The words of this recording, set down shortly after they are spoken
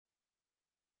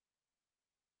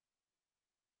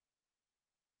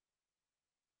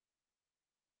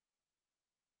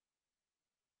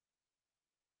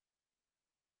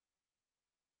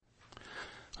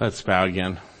Let's bow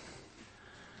again.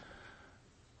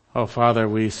 Oh, Father,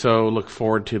 we so look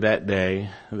forward to that day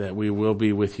that we will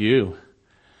be with you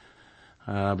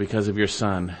because of your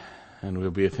Son, and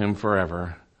we'll be with him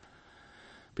forever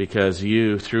because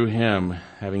you, through him,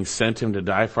 having sent him to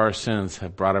die for our sins,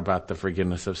 have brought about the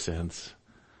forgiveness of sins.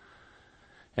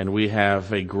 And we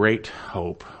have a great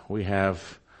hope. We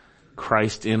have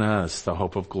Christ in us, the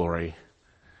hope of glory.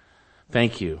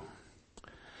 Thank you.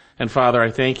 And Father, I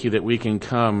thank you that we can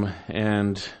come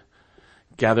and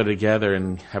gather together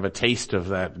and have a taste of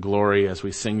that glory as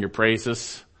we sing your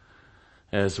praises,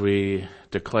 as we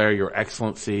declare your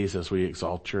excellencies, as we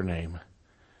exalt your name.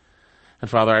 And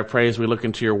Father, I pray as we look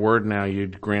into your word now,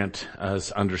 you'd grant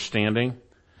us understanding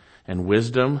and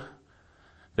wisdom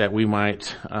that we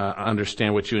might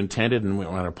understand what you intended and we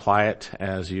might apply it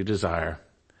as you desire.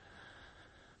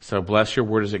 So bless your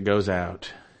word as it goes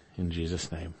out. In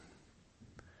Jesus' name.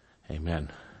 Amen.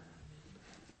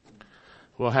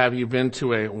 Well, have you been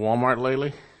to a Walmart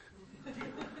lately?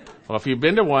 Well, if you've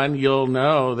been to one, you'll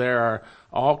know there are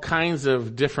all kinds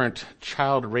of different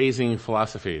child-raising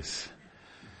philosophies.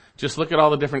 Just look at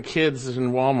all the different kids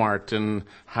in Walmart and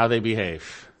how they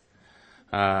behave.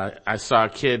 I saw a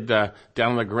kid down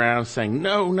on the ground saying,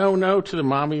 no, no, no to the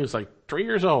mommy who was like 3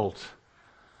 years old.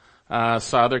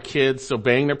 Saw other kids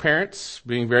obeying their parents,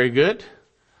 being very good.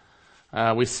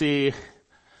 We see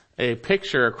a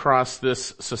picture across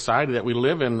this society that we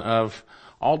live in of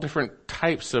all different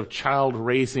types of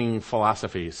child-raising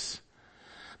philosophies.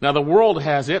 Now, the world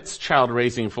has its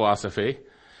child-raising philosophy,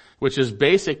 which is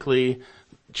basically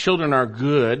children are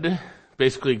good,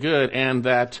 basically good, and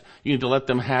that you need to let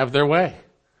them have their way.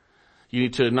 You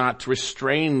need to not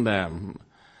restrain them.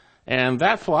 And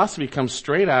that philosophy comes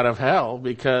straight out of hell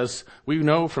because we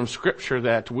know from Scripture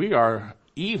that we are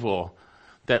evil,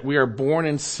 that we are born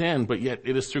in sin, but yet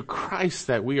it is through Christ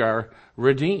that we are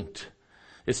redeemed.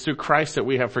 It's through Christ that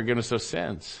we have forgiveness of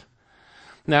sins.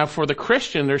 Now, for the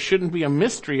Christian, there shouldn't be a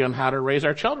mystery on how to raise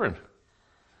our children.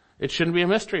 It shouldn't be a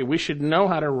mystery. We should know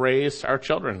how to raise our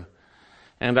children.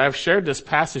 And I've shared this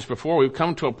passage before. We've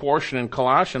come to a portion in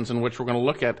Colossians in which we're going to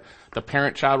look at the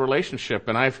parent-child relationship.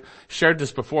 And I've shared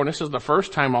this before, and this is the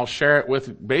first time I'll share it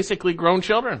with basically grown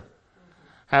children,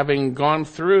 having gone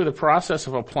through the process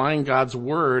of applying God's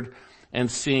word and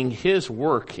seeing his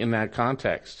work in that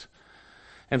context.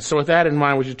 And so with that in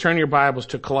mind, would you turn your Bibles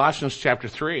to Colossians chapter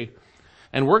 3,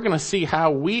 and we're going to see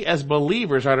how we as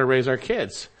believers are to raise our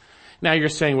kids. Now you're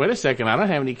saying, wait a second, I don't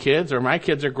have any kids, or my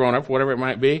kids are grown up, whatever it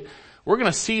might be. We're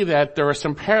going to see that there are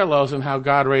some parallels in how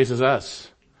God raises us.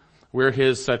 We're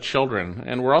his children.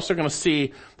 And we're also going to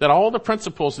see that all the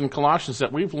principles in Colossians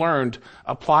that we've learned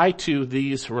apply to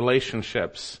these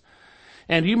relationships.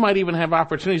 And you might even have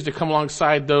opportunities to come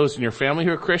alongside those in your family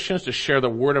who are Christians to share the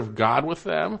word of God with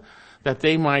them, that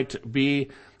they might be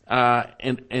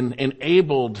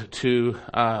enabled to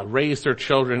raise their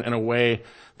children in a way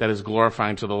that is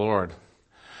glorifying to the Lord.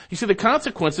 You see, the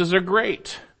consequences are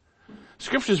great.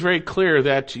 Scripture is very clear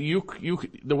that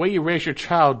the way you raise your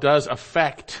child does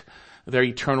affect their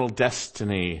eternal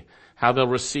destiny, how they'll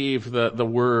receive the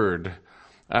word.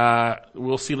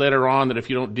 We'll see later on that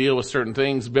if you don't deal with certain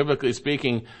things, biblically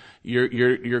speaking,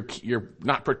 you're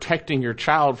not protecting your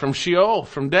child from Sheol,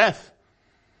 from death.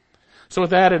 So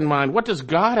with that in mind, what does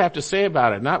God have to say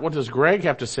about it? Not what does Greg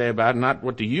have to say about it, not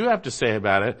what do you have to say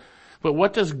about it, but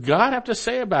what does God have to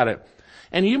say about it?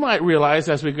 And you might realize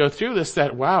as we go through this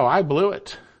that, wow, I blew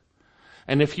it.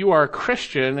 And if you are a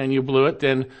Christian and you blew it,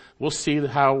 then we'll see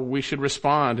how we should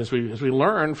respond as we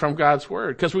learn from God's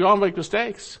word. Because we all make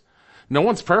mistakes. No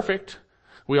one's perfect.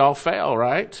 We all fail,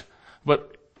 right?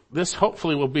 But this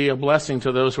hopefully will be a blessing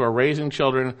to those who are raising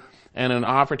children and an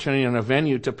opportunity and a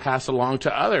venue to pass along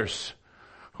to others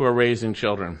who are raising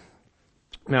children.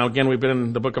 Now again, we've been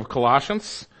in the book of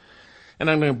Colossians. And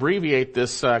I'm going to abbreviate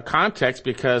this context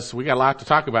because we got a lot to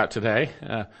talk about today.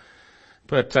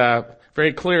 But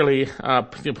very clearly,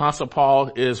 the Apostle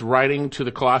Paul is writing to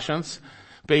the Colossians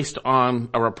based on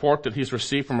a report that he's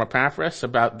received from Epaphras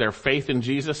about their faith in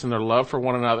Jesus and their love for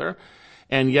one another.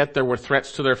 And yet there were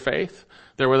threats to their faith.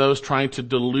 There were those trying to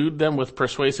delude them with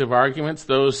persuasive arguments,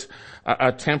 those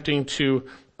attempting to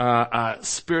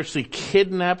spiritually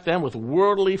kidnap them with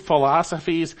worldly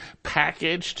philosophies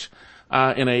packaged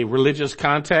in a religious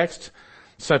context,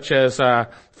 such as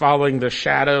following the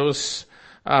shadows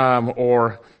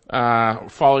or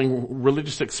following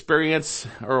religious experience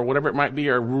or whatever it might be,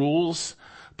 or rules,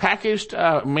 packaged,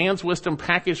 man's wisdom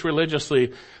packaged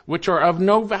religiously, which are of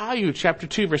no value, chapter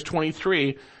 2, verse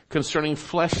 23, concerning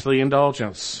fleshly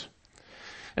indulgence.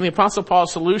 And the Apostle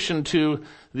Paul's solution to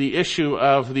the issue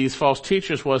of these false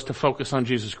teachers was to focus on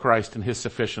Jesus Christ and his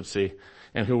sufficiency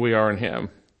and who we are in him.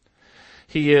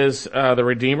 He is the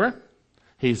Redeemer.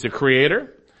 He's the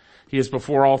Creator. He is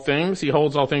before all things. He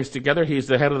holds all things together. He's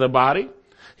the head of the body.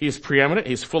 He's preeminent.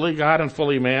 He's fully God and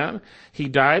fully man. He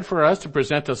died for us to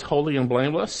present us holy and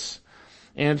blameless.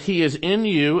 And he is in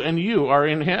you and you are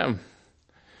in him.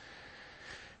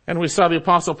 And we saw the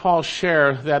Apostle Paul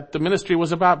share that the ministry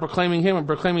was about proclaiming him and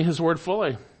proclaiming his word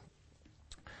fully.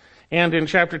 And in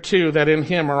chapter 2, that in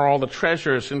him are all the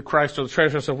treasures, in Christ are the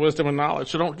treasures of wisdom and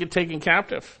knowledge. So don't get taken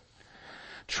captive.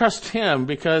 Trust him,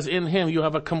 because in him you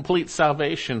have a complete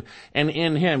salvation, and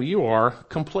in him you are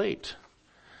complete.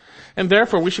 And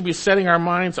therefore we should be setting our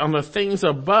minds on the things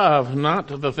above, not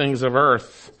the things of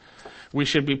earth. We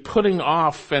should be putting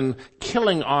off and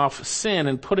killing off sin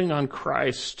and putting on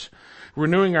Christ,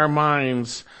 renewing our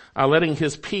minds, letting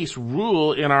his peace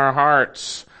rule in our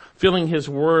hearts, filling his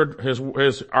word,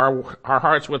 our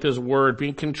hearts with his word,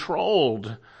 being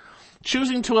controlled,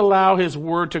 choosing to allow his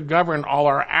word to govern all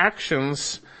our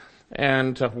actions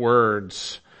and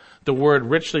words. The word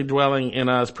richly dwelling in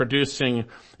us, producing,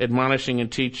 admonishing,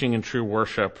 and teaching in true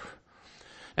worship.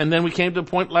 And then we came to the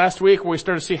point last week where we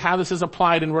started to see how this is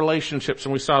applied in relationships,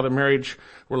 and we saw the marriage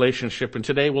relationship. And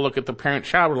today we'll look at the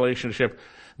parent-child relationship.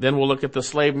 Then we'll look at the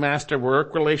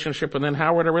slave-master-work relationship, and then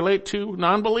how we're to relate to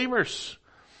non-believers.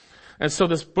 And so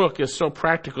this book is so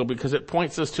practical because it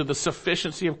points us to the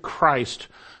sufficiency of Christ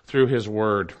through his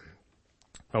word.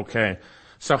 Okay,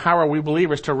 so how are we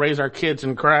believers to raise our kids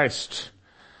in Christ?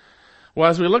 Well,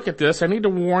 as we look at this, I need to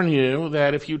warn you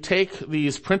that if you take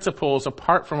these principles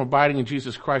apart from abiding in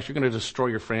Jesus Christ, you're going to destroy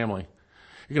your family.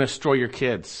 You're going to destroy your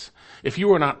kids. If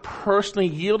you are not personally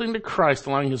yielding to Christ,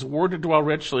 allowing his word to dwell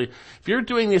richly, if you're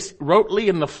doing this rotely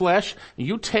in the flesh, and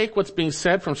you take what's being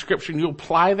said from Scripture and you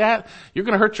apply that, you're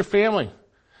going to hurt your family.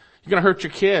 You're going to hurt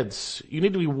your kids. You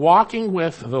need to be walking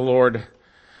with the Lord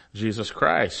Jesus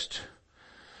Christ.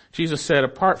 Jesus said,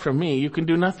 apart from me, you can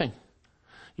do nothing.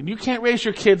 You can't raise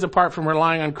your kids apart from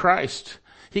relying on Christ.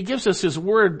 He gives us his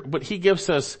word, but he gives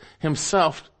us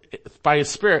himself by his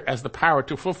Spirit as the power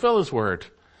to fulfill his word.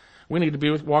 We need to be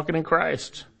walking in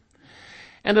Christ.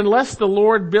 And unless the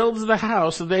Lord builds the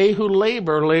house, they who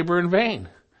labor in vain.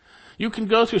 You can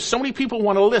go through, so many people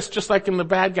want a list, just like in the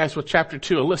bad guys with chapter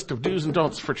 2, a list of do's and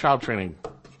don'ts for child training.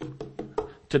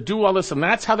 To do all this, and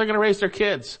that's how they're going to raise their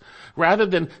kids. Rather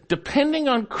than depending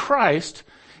on Christ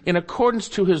in accordance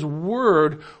to his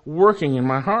word working in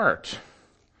my heart.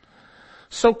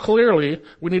 So clearly,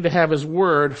 we need to have his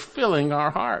word filling our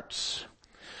hearts.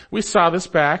 We saw this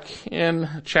back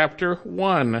in chapter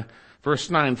 1,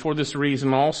 verse 9. For this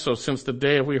reason also, since the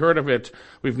day we heard of it,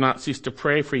 we've not ceased to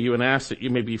pray for you and ask that you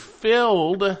may be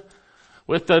filled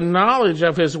with the knowledge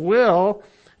of his will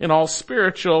in all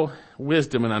spiritual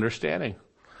wisdom and understanding.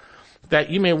 That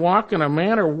you may walk in a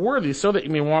manner worthy, so that you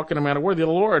may walk in a manner worthy of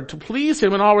the Lord, to please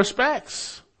him in all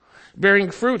respects,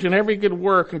 bearing fruit in every good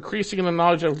work, increasing in the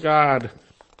knowledge of God.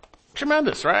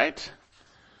 Tremendous, right?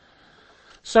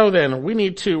 So then, we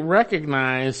need to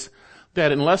recognize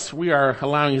that unless we are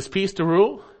allowing his peace to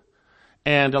rule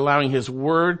and allowing his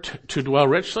word to dwell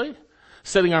richly,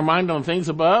 setting our mind on things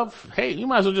above, hey, you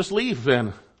might as well just leave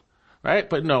then. Right?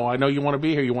 But no, I know you want to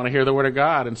be here. You want to hear the word of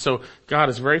God. And so God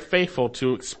is very faithful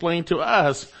to explain to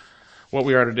us what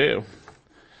we are to do.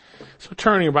 So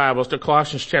turn your Bibles to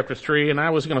Colossians chapter 3, and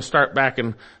I was going to start back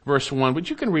in verse 1,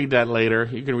 but you can read that later.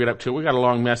 You can read up to it. We got a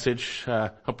long message.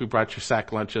 Hope you brought your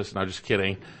sack lunches. No, just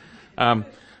kidding. I'm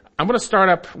going to start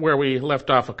up where we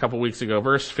left off a couple weeks ago,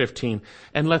 verse 15.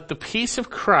 And let the peace of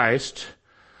Christ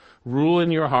rule in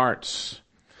your hearts,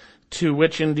 to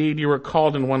which indeed you were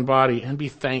called in one body, and be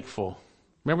thankful.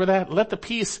 Remember that? Let the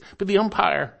peace be the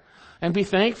umpire, and be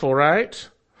thankful, right?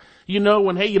 You know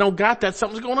when, hey, you don't got that,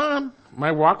 something's going on.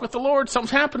 My walk with the Lord,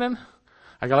 something's happening.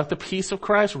 I gotta let the peace of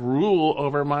Christ rule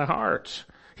over my heart.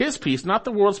 His peace, not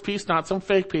the world's peace, not some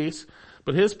fake peace,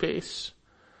 but his peace.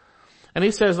 And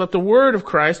he says, let the word of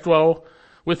Christ dwell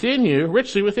within you,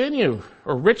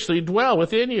 or richly dwell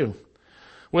within you,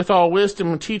 with all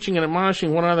wisdom and teaching and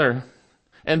admonishing one another.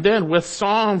 And then with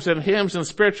psalms and hymns and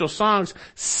spiritual songs,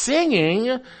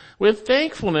 singing with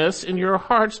thankfulness in your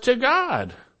hearts to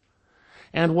God.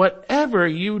 And whatever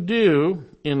you do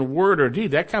in word or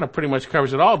deed, that kind of pretty much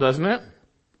covers it all, doesn't it?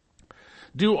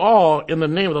 Do all in the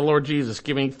name of the Lord Jesus,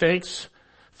 giving thanks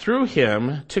through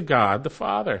him to God the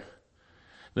Father.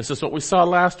 This is what we saw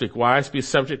last week. Wives, be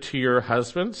subject to your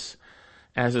husbands,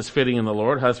 as is fitting in the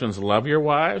Lord. Husbands, love your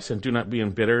wives, and do not be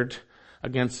embittered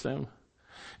against them.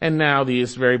 And now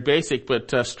these very basic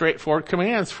but straightforward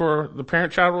commands for the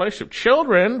parent-child relationship.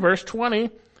 Children, verse 20,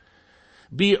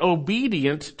 be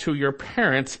obedient to your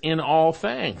parents in all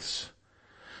things,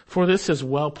 for this is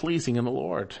well-pleasing in the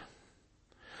Lord.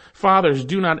 Fathers,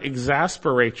 do not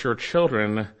exasperate your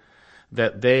children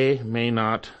that they may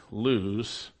not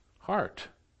lose heart.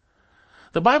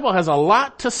 The Bible has a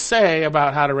lot to say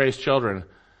about how to raise children,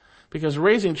 because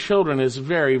raising children is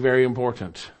very, very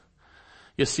important.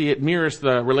 You see, it mirrors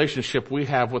the relationship we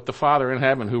have with the Father in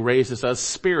heaven who raises us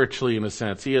spiritually in a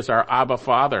sense. He is our Abba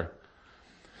Father.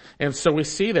 And so we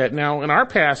see that. Now, in our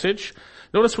passage,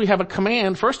 notice we have a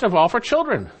command, first of all, for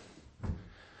children. It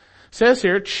says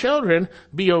here, children,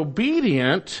 be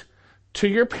obedient to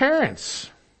your parents.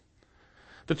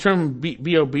 The term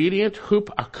be obedient,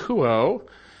 akuo,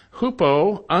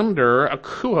 hupo, under,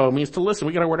 akuo, means to listen.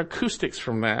 We get our word acoustics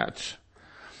from that.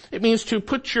 It means to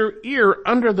put your ear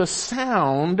under the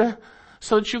sound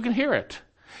so that you can hear it.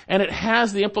 And it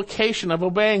has the implication of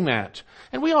obeying that.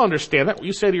 And we all understand that. When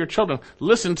you say to your children,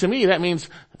 listen to me, that means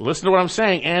listen to what I'm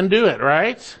saying and do it,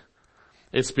 right?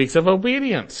 It speaks of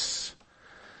obedience.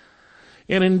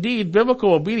 And indeed,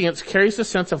 biblical obedience carries the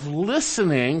sense of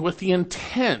listening with the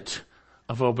intent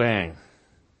of obeying.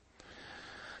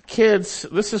 Kids,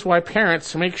 this is why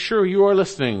parents make sure you are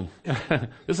listening.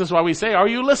 This is why we say, are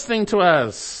you listening to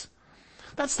us?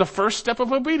 That's the first step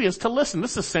of obedience, to listen.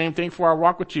 This is the same thing for our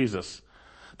walk with Jesus.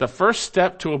 The first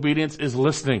step to obedience is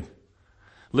listening.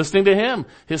 Listening to Him.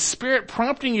 His Spirit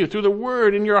prompting you through the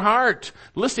Word in your heart.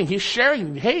 Listening. He's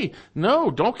sharing. Hey,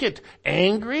 no, don't get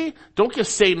angry. Don't give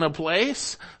Satan a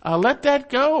place. Let that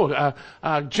go.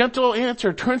 Gentle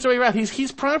answer turns away wrath.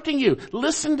 He's prompting you.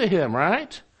 Listen to Him,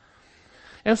 right?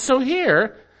 And so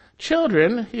here,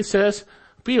 children, he says,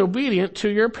 be obedient to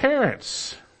your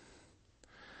parents.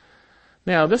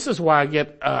 Now, this is why I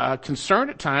get concerned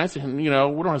at times. And, we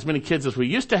don't have as many kids as we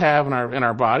used to have in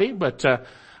our body, but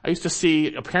I used to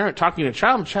see a parent talking to a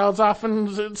child, and the child's off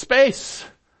in space.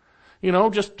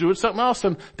 Just doing something else,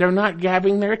 and they're not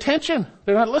grabbing their attention.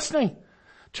 They're not listening.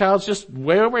 Child's just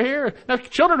way over here. Now,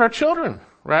 children are children,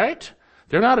 right?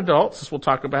 They're not adults, as we'll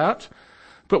talk about.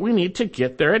 But we need to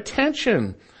get their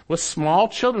attention. With small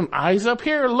children, eyes up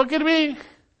here, look at me.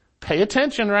 Pay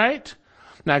attention, right?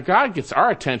 Now, God gets our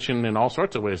attention in all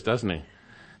sorts of ways, doesn't He?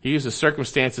 He uses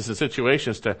circumstances and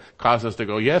situations to cause us to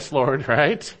go, yes, Lord,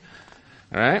 right?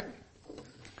 All right?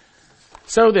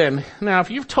 So then, now if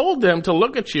you've told them to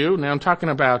look at you, now I'm talking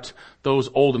about those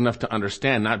old enough to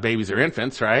understand, not babies or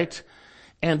infants, right?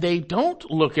 And they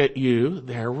don't look at you,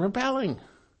 they're rebelling.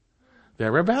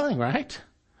 They're rebelling, right?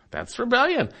 That's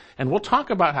rebellion. And we'll talk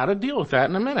about how to deal with that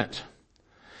in a minute.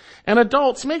 And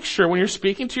adults, make sure when you're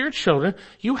speaking to your children,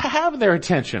 you have their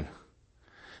attention.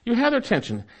 You have their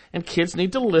attention. And kids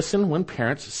need to listen when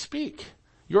parents speak.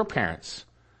 Your parents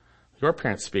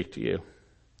speak to you.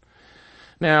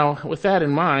 Now, with that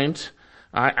in mind,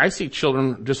 I see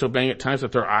children disobeying at times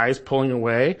with their eyes pulling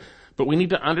away. But we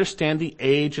need to understand the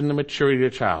age and the maturity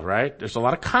of the child, right? There's a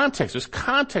lot of context. There's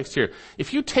context here.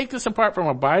 If you take this apart from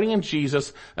abiding in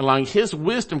Jesus, allowing His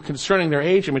wisdom concerning their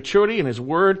age and maturity and His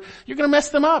Word, you're going to mess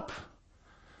them up.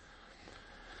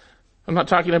 I'm not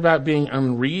talking about being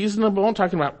unreasonable. I'm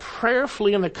talking about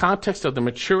prayerfully in the context of the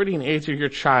maturity and age of your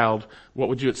child. What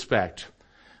would you expect?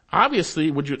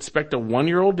 Obviously, would you expect a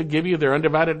 1-year-old to give you their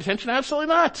undivided attention? Absolutely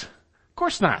not. Of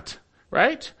course not,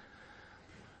 right?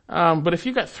 But if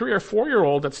you've got 3 or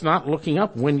 4-year-old that's not looking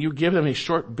up, when you give them a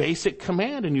short basic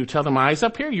command and you tell them eyes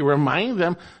up here, you remind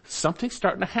them something's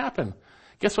starting to happen.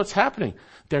 Guess what's happening?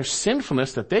 Their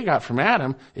sinfulness that they got from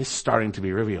Adam is starting to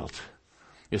be revealed.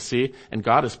 You see? And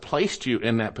God has placed you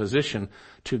in that position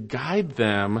to guide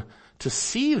them to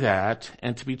see that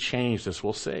and to be changed, as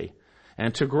we'll see,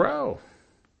 and to grow.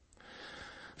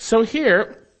 So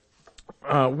here,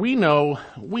 we know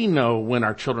when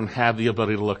our children have the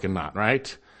ability to look and not,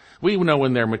 right? We know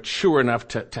when they're mature enough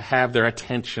to have their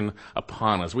attention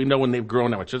upon us. We know when they've grown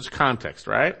that much. It's context,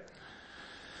 right?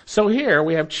 So here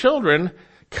we have children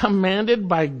commanded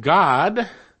by God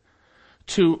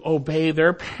to obey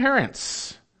their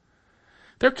parents.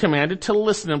 They're commanded to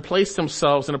listen and place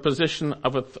themselves in a position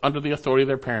under the authority of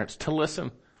their parents, to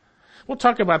listen. We'll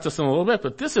talk about this in a little bit,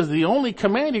 but this is the only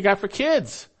command you got for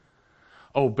kids.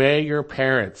 Obey your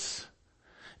parents.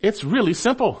 It's really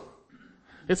simple.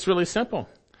 It's really simple.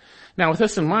 Now, with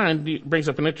this in mind, it brings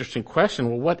up an interesting question.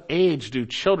 Well, what age do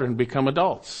children become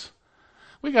adults?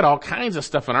 We got all kinds of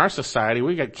stuff in our society.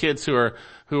 We got kids who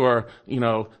are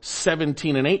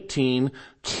 17 and 18,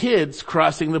 kids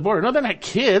crossing the border. No, they're not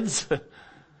kids.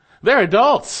 They're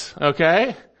adults,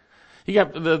 okay? You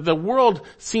got the world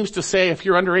seems to say if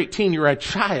you're under 18, you're a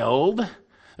child.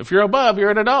 If you're above,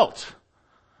 you're an adult.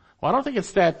 Well, I don't think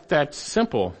it's that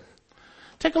simple.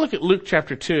 Take a look at Luke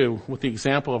chapter 2 with the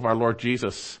example of our Lord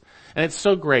Jesus. And it's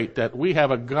so great that we have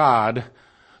a God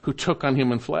who took on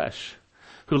human flesh,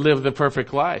 who lived the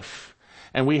perfect life.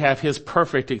 And we have his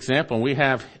perfect example. And we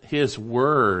have his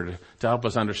word to help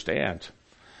us understand.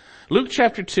 Luke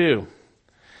chapter 2.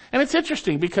 And it's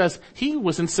interesting because he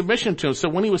was in submission to him. So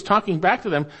when he was talking back to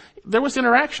them, there was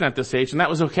interaction at this age, and that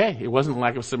was okay. It wasn't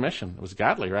lack of submission. It was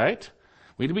godly, right?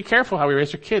 We need to be careful how we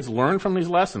raise our kids. Learn from these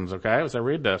lessons, okay, as I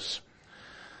read this.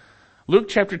 Luke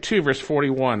chapter 2, verse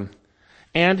 41.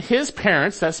 And his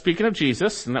parents, that's speaking of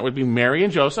Jesus, and that would be Mary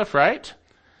and Joseph, right?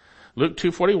 Luke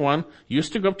 2:41,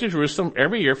 used to go up to Jerusalem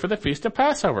every year for the feast of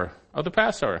the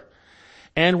Passover.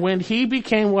 And when he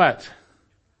became what?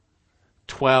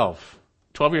 12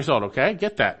 years old, okay?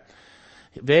 Get that.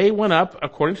 They went up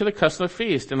according to the custom of the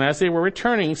feast, and as they were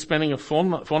returning, spending a full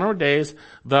number of days,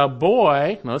 the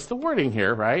boy, notice the wording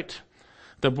here, right?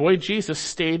 The boy Jesus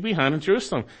stayed behind in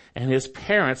Jerusalem, and his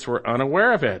parents were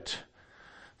unaware of it,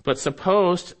 but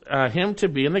supposed him to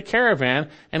be in the caravan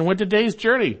and went a day's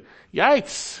journey.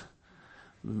 Yikes!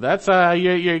 That's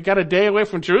you got a day away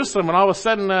from Jerusalem, and all of a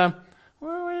sudden,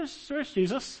 where's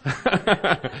Jesus?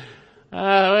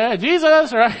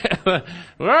 Jesus, right?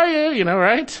 Where are you? You know,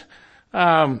 right?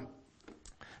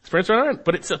 His parents were unaware,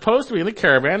 but it's supposed to be in the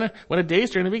caravan when a day's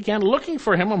journey began, looking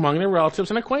for him among their relatives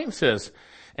and acquaintances.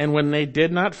 And when they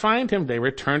did not find him, they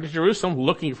returned to Jerusalem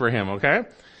looking for him, okay?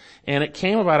 And it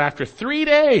came about after 3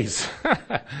 days.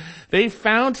 They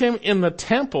found him in the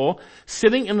temple,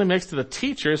 sitting in the midst of the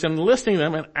teachers and listening to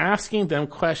them and asking them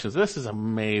questions. This is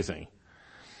amazing.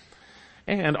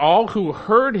 And all who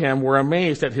heard him were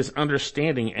amazed at his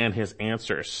understanding and his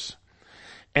answers.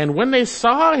 And when they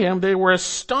saw him, they were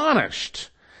astonished.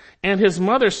 And his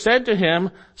mother said to him,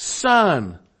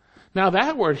 Son. Now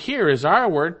that word here is our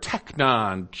word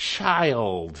teknon,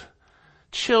 child,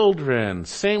 children,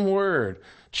 same word,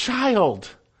 child.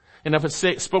 And if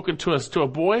it's spoken to us, to a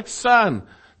boy, son,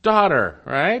 daughter,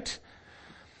 right?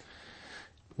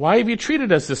 Why have you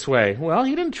treated us this way? Well,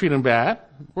 he didn't treat him bad.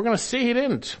 We're going to see he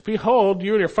didn't. Behold,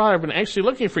 you and your father have been anxiously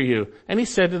looking for you. And he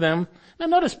said to them, now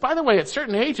notice, by the way, at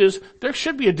certain ages, there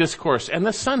should be a discourse, and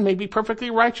the son may be perfectly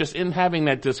righteous in having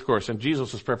that discourse. And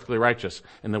Jesus was perfectly righteous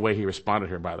in the way he responded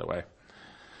here, by the way.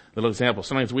 Little example.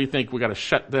 Sometimes we think we got to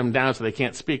shut them down so they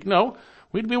can't speak. No,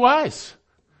 we need to be wise.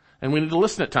 And we need to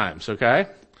listen at times, okay?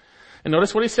 And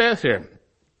notice what he says here.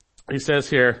 He says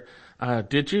here,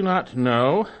 did you not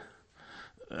know,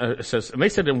 it says, and they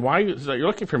said to him, why is that you're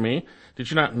looking for me?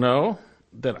 Did you not know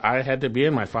that I had to be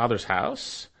in my father's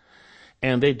house?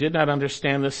 And they did not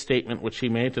understand this statement which he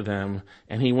made to them.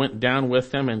 And he went down with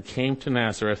them and came to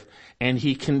Nazareth. And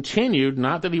he continued,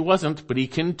 not that he wasn't, but he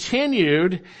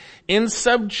continued in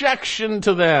subjection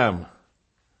to them.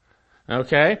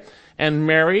 Okay? And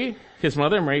Mary, his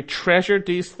mother Mary, treasured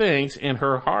these things in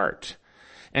her heart.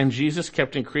 And Jesus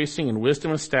kept increasing in wisdom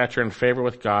and stature and favor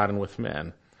with God and with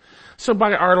men. So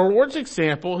by our Lord's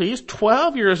example, he's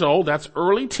 12 years old, that's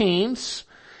early teens,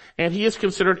 and he is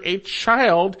considered a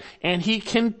child, and he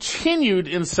continued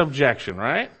in subjection,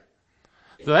 right?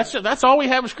 So that's all we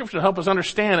have in Scripture to help us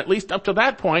understand, at least up to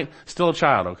that point, still a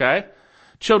child, okay?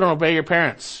 Children, obey your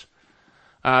parents.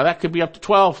 That could be up to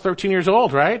 12, 13 years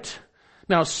old, right?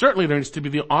 Now, certainly there needs to be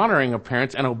the honoring of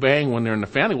parents and obeying when they're in the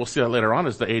family. We'll see that later on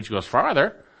as the age goes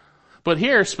farther. But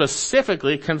here,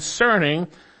 specifically concerning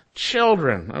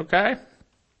children, okay?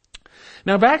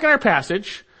 Now, back in our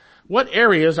passage, what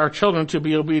areas are children to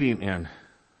be obedient in?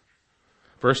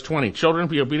 Verse 20, children,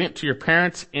 be obedient to your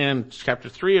parents in chapter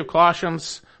 3 of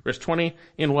Colossians. Verse 20,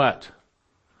 in what?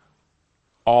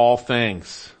 All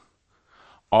things.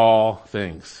 All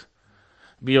things.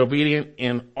 Be obedient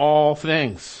in all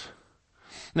things.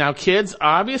 Now, kids,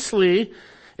 obviously,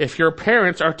 if your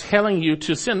parents are telling you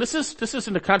to sin, this is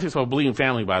in the context of a believing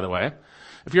family, by the way.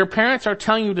 If your parents are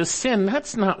telling you to sin,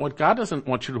 that's not what God doesn't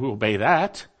want you to obey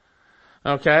that.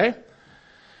 Okay?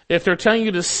 If they're telling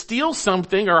you to steal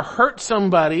something or hurt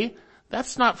somebody,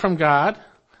 that's not from God.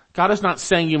 God is not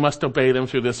saying you must obey them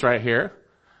through this right here.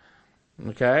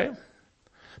 Okay?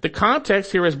 The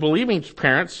context here is believing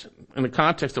parents, in the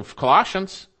context of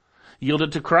Colossians,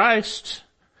 yielded to Christ.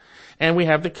 And we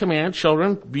have the command,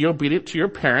 children, be obedient to your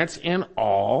parents in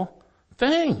all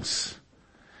things.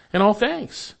 In all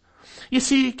things. You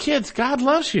see, kids, God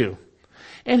loves you.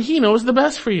 And he knows the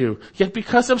best for you. Yet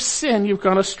because of sin, you've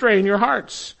gone astray in your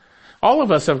hearts. All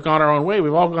of us have gone our own way.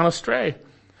 We've all gone astray.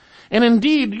 And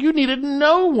indeed, you needed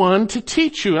no one to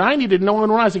teach you. I needed no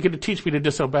one when I was a kid to teach me to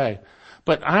disobey.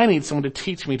 But I need someone to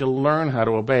teach me to learn how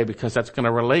to obey, because that's going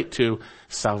to relate to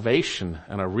salvation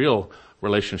and a real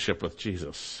relationship with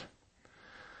Jesus.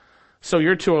 So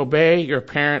you're to obey your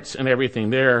parents and everything.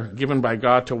 They're given by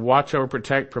God to watch over,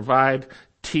 protect, provide,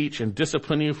 teach, and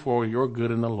discipline you for your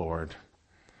good in the Lord.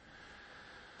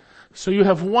 So you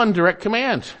have one direct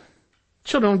command.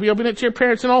 Children, be obedient to your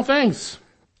parents in all things.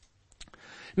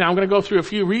 Now I'm going to go through a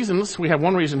few reasons. We have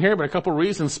one reason here, but a couple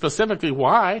reasons specifically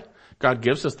why. God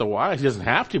gives us the why. He doesn't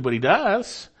have to, but he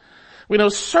does. We know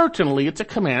certainly it's a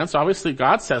command, so obviously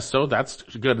God says so. That's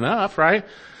good enough, right?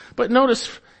 But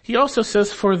notice, he also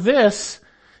says, for this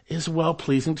is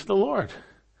well-pleasing to the Lord.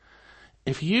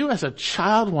 If you as a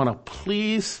child want to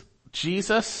please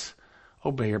Jesus,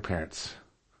 obey your parents.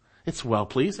 It's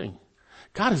well-pleasing.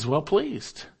 God is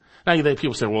well-pleased. Now,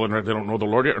 people say, well, they don't know the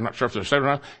Lord yet. I'm not sure if they're saved or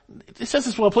not. It says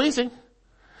it's well-pleasing.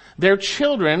 They're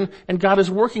children, and God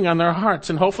is working on their hearts,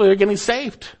 and hopefully they're getting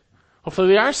saved. Hopefully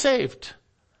they are saved.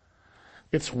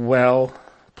 It's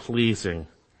well-pleasing.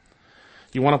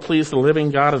 You want to please the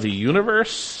living God of the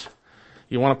universe?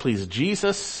 You want to please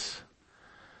Jesus?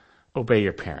 Obey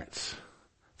your parents,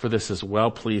 for this is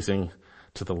well-pleasing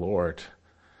to the Lord.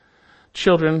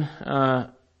 Children,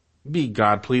 be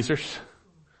God-pleasers.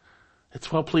 It's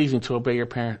well-pleasing to obey your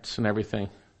parents and everything.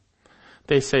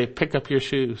 They say, pick up your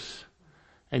shoes.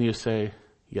 And you say,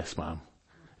 yes, Mom,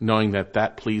 knowing that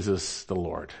that pleases the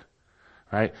Lord,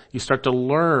 right? You start to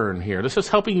learn here. This is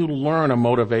helping you learn a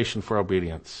motivation for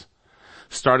obedience.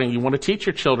 You want to teach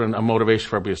your children a motivation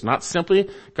for obedience. Not simply,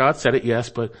 God said it, yes,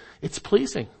 but it's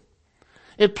pleasing.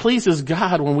 It pleases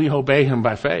God when we obey him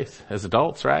by faith as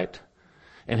adults, right?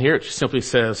 And here it simply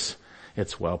says,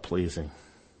 it's well-pleasing.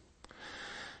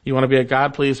 You want to be a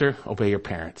God pleaser? Obey your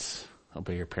parents.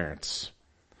 Obey your parents.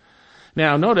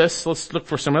 Now notice, let's look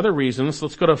for some other reasons.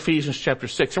 Let's go to Ephesians chapter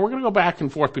 6. And we're going to go back and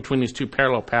forth between these two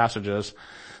parallel passages.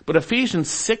 But Ephesians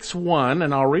 6:1,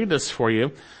 and I'll read this for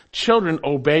you. Children,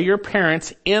 obey your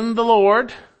parents in the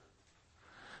Lord.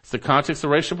 It's the context of the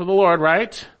relationship with the Lord,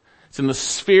 right? It's in the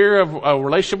sphere of a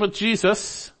relationship with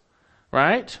Jesus,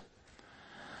 right?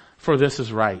 For this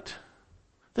is right.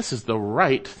 This is the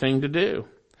right thing to do.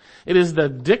 It is the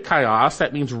dikaios,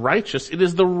 that means righteous. It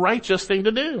is the righteous thing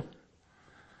to do.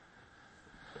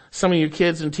 Some of you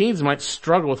kids and teens might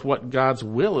struggle with what God's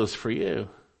will is for you.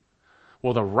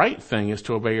 Well, the right thing is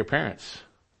to obey your parents.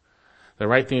 The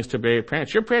right thing is to obey your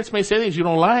parents. Your parents may say things you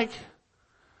don't like,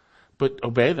 but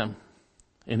obey them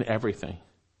in everything.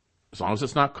 As long as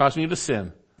it's not causing you to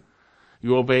sin,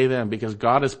 you obey them because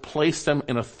God has placed them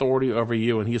in authority over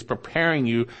you and he is preparing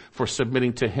you for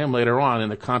submitting to him later on in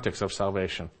the context of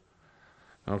salvation.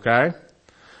 Okay?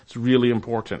 It's really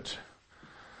important.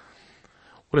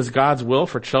 What is God's will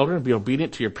for children? Be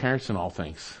obedient to your parents in all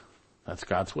things. That's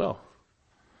God's will.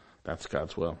 That's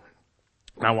God's will.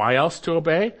 Now, why else to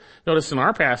obey? Notice in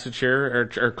our passage here,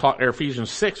 or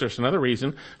Ephesians 6, there's another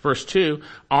reason. Verse 2,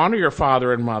 honor your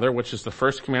father and mother, which is the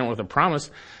first commandment with a promise,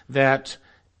 that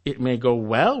it may go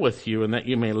well with you and that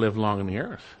you may live long on the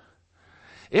earth.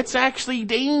 It's actually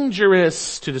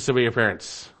dangerous to disobey your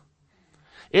parents.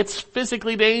 It's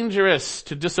physically dangerous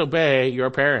to disobey your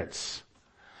parents.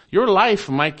 Your life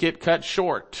might get cut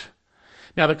short.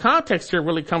 Now, the context here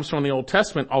really comes from the Old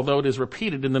Testament, although it is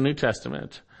repeated in the New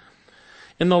Testament.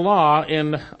 In the law,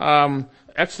 in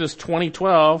Exodus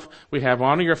 20:12, we have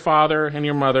honor your father and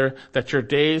your mother, that your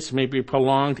days may be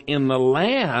prolonged in the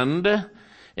land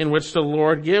in which the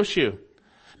Lord gives you.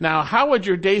 Now, how would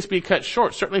your days be cut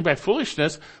short? Certainly by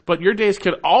foolishness, but your days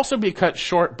could also be cut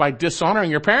short by dishonoring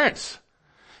your parents.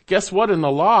 Guess what? In the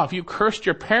law, if you cursed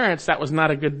your parents, that was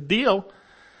not a good deal.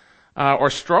 Or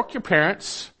stroke your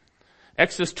parents.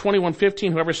 Exodus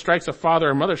 21:15, whoever strikes a father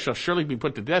or mother shall surely be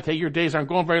put to death. Hey, your days aren't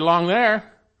going very long there.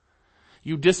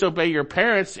 You disobey your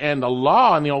parents and the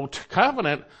law in the old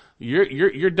covenant,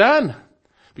 you're done.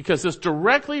 Because this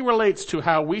directly relates to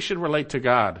how we should relate to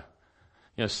God.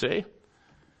 You see?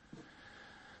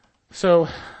 So,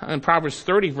 in Proverbs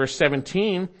 30 verse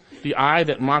 17, the eye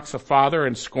that mocks a father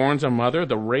and scorns a mother,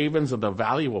 the ravens of the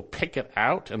valley will pick it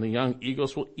out and the young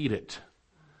eagles will eat it.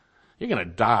 You're going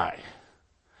to die.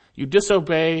 You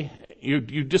disobey, you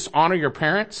dishonor your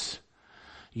parents.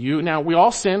 Now we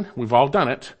all sin, we've all done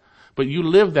it, but you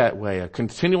live that way, a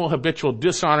continual habitual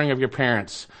dishonoring of your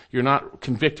parents. You're not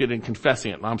convicted and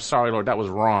confessing it. I'm sorry, Lord, that was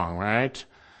wrong, right?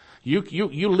 You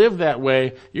live that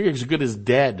way, you're as good as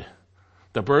dead.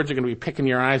 The birds are going to be picking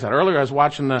your eyes out. Earlier I was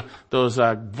watching those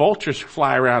vultures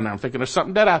fly around there. I'm thinking there's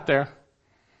something dead out there.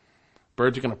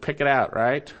 Birds are going to pick it out,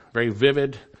 right? Very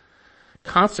vivid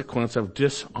consequence of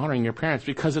dishonoring your parents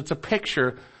because it's a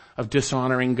picture of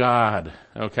dishonoring God,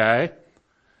 okay?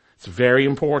 It's very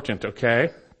important, okay?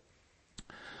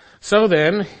 So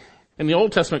then, in the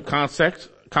Old Testament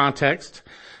context,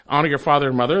 honor your father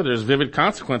and mother, there's vivid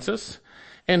consequences.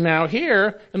 And now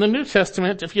here, in the New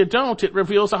Testament, if you don't, it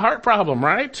reveals a heart problem,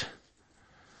 right?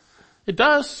 It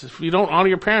does. If you don't honor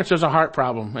your parents, there's a heart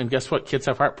problem. And guess what? Kids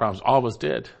have heart problems. All of us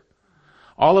did.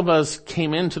 All of us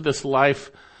came into this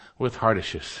life with heart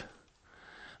issues.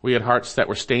 We had hearts that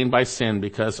were stained by sin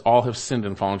because all have sinned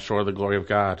and fallen short of the glory of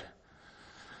God.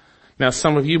 Now,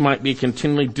 some of you might be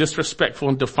continually disrespectful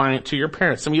and defiant to your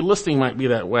parents. Some of you listening might be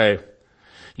that way.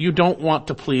 You don't want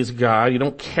to please God. You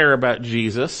don't care about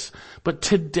Jesus. But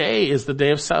today is the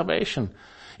day of salvation.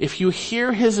 If you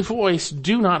hear his voice,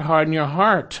 do not harden your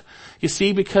heart. You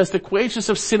see, because the wages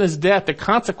of sin is death, the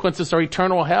consequences are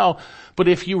eternal hell. But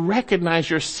if you recognize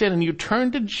your sin and you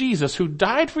turn to Jesus, who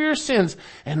died for your sins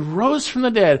and rose from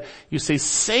the dead, you say,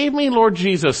 save me, Lord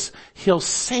Jesus. He'll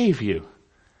save you.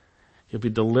 You'll be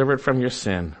delivered from your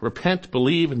sin. Repent,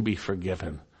 believe, and be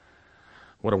forgiven.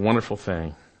 What a wonderful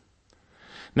thing.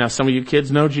 Now, some of you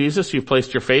kids know Jesus. You've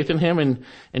placed your faith in him,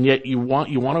 and yet you want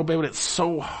to obey, but it's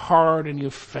so hard and you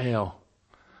fail.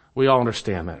 We all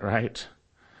understand that, right?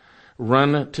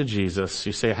 Run to Jesus.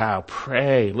 You say how?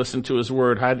 Pray. Listen to his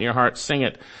word. Hide in your heart. Sing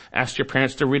it. Ask your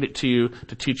parents to read it to you,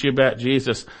 to teach you about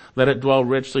Jesus. Let it dwell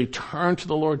richly. Turn to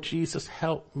the Lord. Jesus,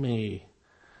 help me.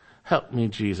 Help me,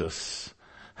 Jesus.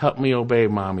 Help me obey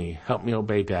mommy. Help me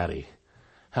obey daddy.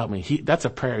 Help me. That's a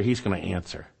prayer he's going to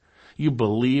answer. You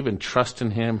believe and trust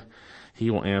in him, he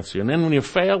will answer you. And then when you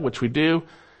fail, which we do,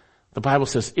 the Bible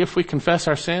says, if we confess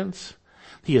our sins,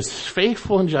 he is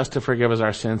faithful and just to forgive us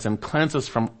our sins and cleanse us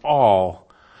from all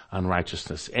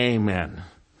unrighteousness. Amen.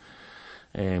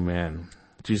 Amen.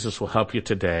 Jesus will help you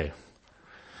today.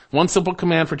 One simple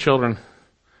command for children: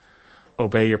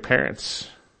 obey your parents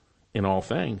in all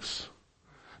things.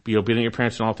 Be obedient to your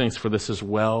parents in all things, for this is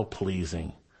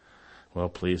well-pleasing.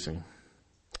 Well-pleasing.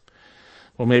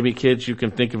 Well, maybe kids, you can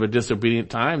think of a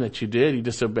disobedient time that you did. You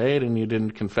disobeyed and you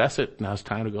didn't confess it. Now it's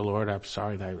time to go, Lord, I'm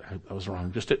sorry that I was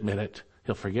wrong. Just admit it.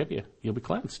 He'll forgive you. You'll be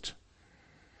cleansed.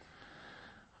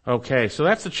 Okay, so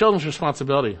that's the children's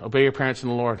responsibility. Obey your parents in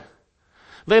the Lord.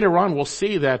 Later on, we'll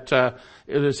see that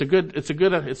it's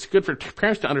good for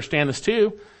parents to understand this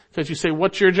too, because you say,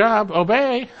 "What's your job?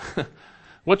 Obey."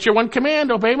 What's your one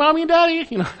command? Obey mommy and daddy.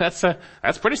 You know,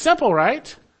 that's pretty simple,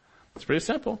 right? It's pretty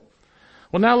simple.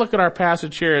 Well, now look at our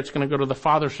passage here. It's going to go to the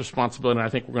father's responsibility, and I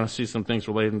think we're going to see some things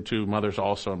relating to mothers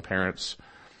also and parents.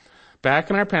 Back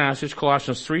in our passage,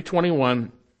 Colossians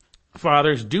 3:21,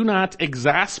 fathers, do not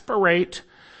exasperate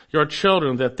your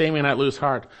children that they may not lose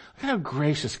heart. Look how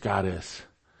gracious God is.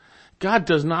 God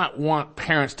does not want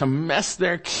parents to mess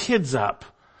their kids up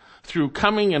through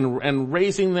coming and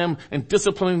raising them and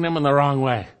disciplining them in the wrong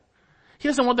way. He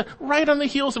doesn't want that. Right on the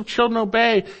heels of children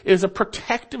obey is a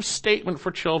protective statement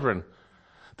for children,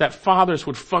 that fathers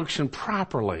would function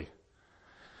properly.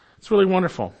 It's really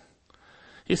wonderful.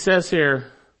 He says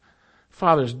here,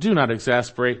 fathers, do not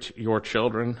exasperate your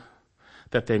children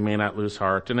that they may not lose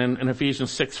heart. And in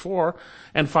Ephesians 6:4,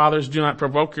 and fathers, do not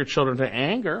provoke your children to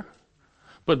anger,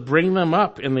 but bring them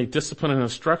up in the discipline and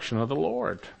instruction of the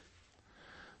Lord.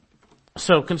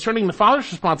 So concerning the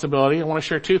father's responsibility, I want to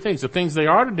share two things: the things they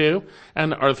are to do,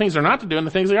 or the things they're not to do, and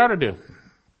the things they are to do.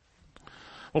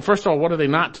 Well, first of all, what are they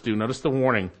not to do? Notice the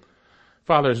warning.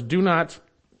 Fathers, do not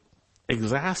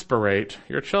exasperate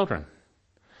your children.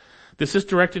 This is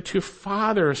directed to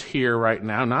fathers here right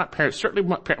now, not parents.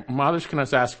 Certainly mothers can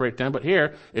exasperate them, but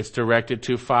here it's directed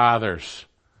to fathers.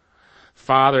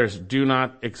 Fathers, do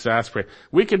not exasperate.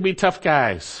 We can be tough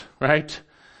guys, right?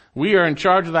 We are in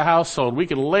charge of the household. We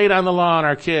can lay down the law on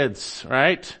our kids,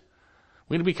 right?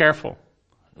 We need to be careful.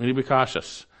 We need to be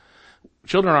cautious.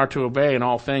 Children are to obey in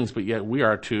all things, but yet we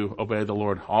are to obey the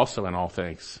Lord also in all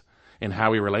things, in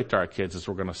how we relate to our kids, as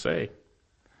we're going to say.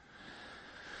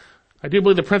 I do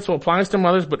believe the principle applies to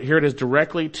mothers, but here it is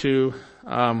directly to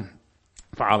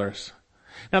fathers.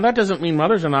 Now, that doesn't mean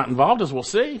mothers are not involved, as we'll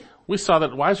see. We saw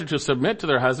that wives are to submit to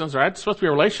their husbands, right? It's supposed to be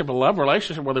a relationship, a love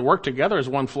relationship where they work together as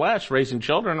one flesh, raising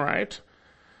children, right?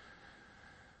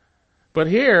 But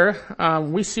here,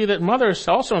 we see that mothers,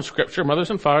 also in Scripture, mothers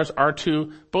and fathers are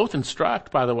to both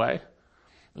instruct, by the way.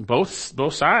 Both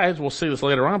sides, we'll see this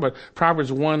later on, but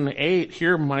Proverbs 1:8,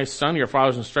 hear my son, your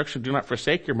father's instruction, do not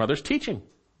forsake your mother's teaching.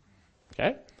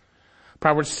 Okay?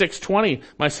 Proverbs 6:20,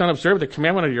 my son, observe the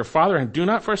commandment of your father and do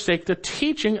not forsake the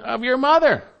teaching of your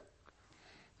mother.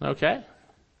 Okay?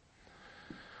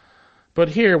 But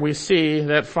here we see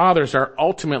that fathers are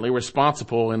ultimately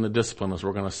responsible in the discipline, as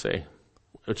we're going to see,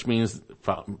 which means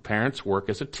parents work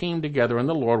as a team together in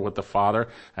the Lord with the father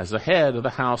as the head of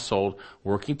the household,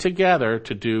 working together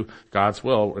to do God's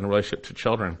will in relationship to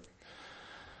children.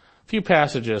 A few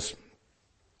passages.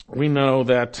 We know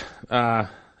that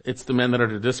It's the men that are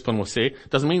to discipline, we'll see.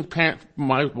 Doesn't mean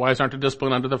wives aren't to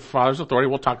discipline under the father's authority.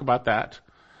 We'll talk about that.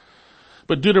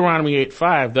 But Deuteronomy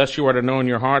 8:5, thus you are to know in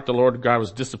your heart the Lord God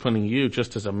was disciplining you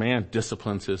just as a man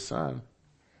disciplines his son.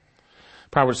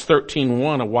 Proverbs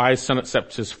 13:1, a wise son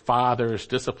accepts his father's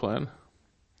discipline.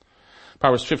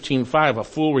 Proverbs 15:5, a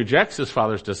fool rejects his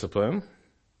father's discipline.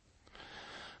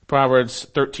 Proverbs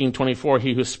 13:24,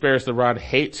 he who spares the rod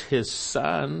hates his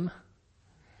son.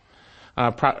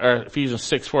 Ephesians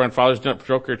 6:4, and fathers, do not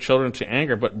provoke your children to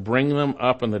anger, but bring them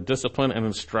up in the discipline and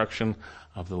instruction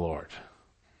of the Lord.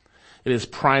 It is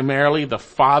primarily the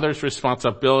father's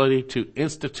responsibility to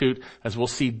institute, as we'll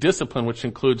see, discipline, which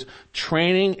includes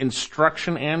training,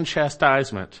 instruction, and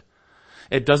chastisement.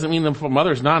 It doesn't mean the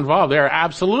mother's not involved. They are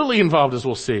absolutely involved, as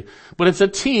we'll see. But it's a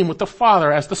team with the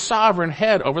father as the sovereign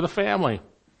head over the family.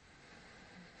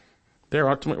 They're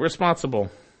ultimately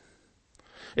responsible.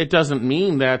 It doesn't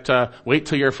mean that wait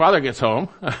till your father gets home.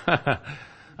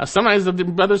 Sometimes the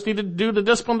brothers need to do the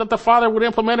discipline that the father would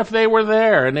implement if they were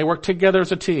there, and they work together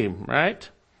as a team, right?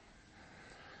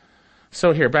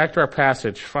 So here, back to our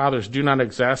passage. Fathers, do not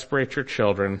exasperate your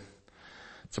children.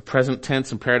 It's a present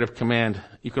tense imperative command.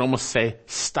 You can almost say,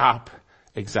 stop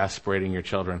exasperating your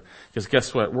children. Because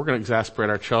guess what? We're going to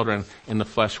exasperate our children in the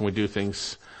flesh when we do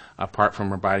things apart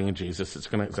from abiding in Jesus. It's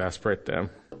going to exasperate them.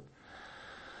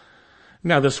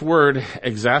 Now, this word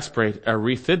exasperate,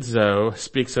 erethizo,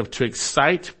 speaks of to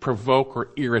excite, provoke,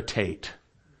 or irritate.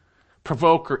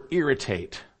 Provoke or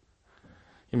irritate.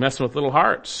 You're messing with little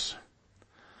hearts.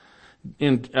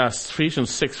 In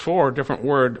Ephesians 6:4, different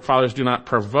word, fathers do not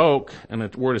provoke, and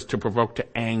the word is to provoke to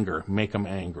anger, make them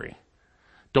angry.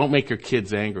 Don't make your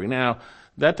kids angry. Now,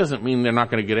 that doesn't mean they're not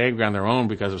going to get angry on their own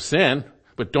because of sin,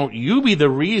 but don't you be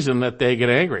the reason that they get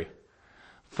angry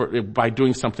by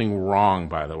doing something wrong,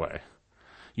 by the way.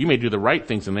 You may do the right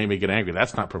things and they may get angry.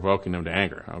 That's not provoking them to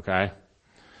anger, okay?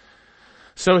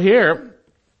 So here,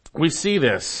 we see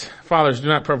this. Fathers, do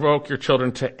not provoke your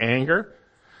children to anger.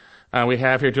 We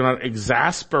have here, do not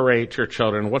exasperate your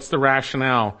children. What's the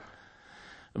rationale?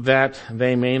 That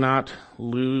they may not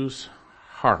lose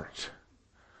heart.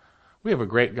 We have a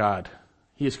great God.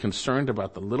 He is concerned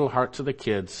about the little hearts of the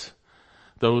kids.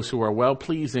 Those who are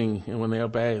well-pleasing and when they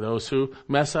obey. Those who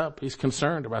mess up, he's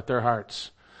concerned about their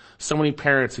hearts. So many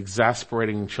parents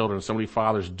exasperating children, so many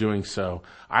fathers doing so.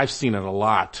 I've seen it a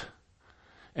lot.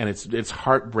 And it's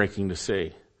heartbreaking to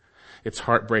see. It's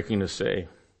heartbreaking to see.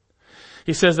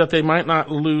 He says that they might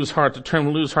not lose heart. The term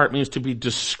lose heart means to be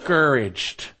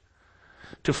discouraged,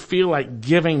 to feel like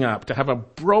giving up, to have a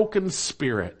broken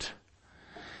spirit.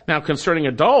 Now, concerning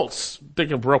adults,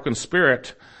 think of broken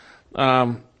spirit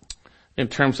in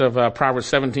terms of Proverbs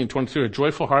 17:22. A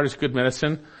joyful heart is good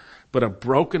medicine, but a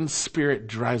broken spirit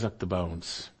dries up the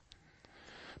bones.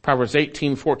 Proverbs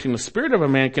 18:14. The spirit of a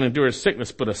man can endure his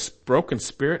sickness, but a broken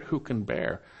spirit who can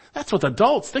bear? That's with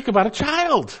adults. Think about a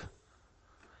child.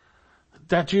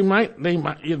 That you might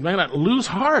not lose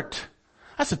heart.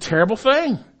 That's a terrible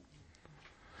thing.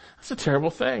 That's a terrible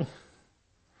thing.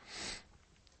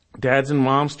 Dads and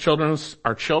moms, children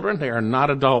are children. They are not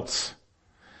adults.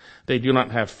 They do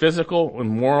not have physical and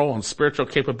moral and spiritual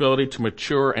capability to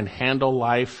mature and handle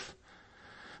life.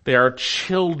 They are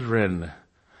children,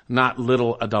 not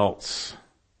little adults.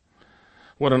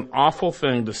 What an awful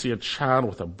thing to see a child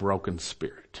with a broken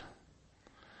spirit.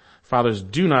 Fathers,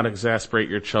 do not exasperate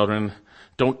your children.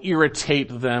 Don't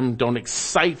irritate them. Don't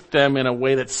excite them in a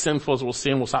way that's sinful, as we'll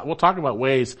see. And we'll talk about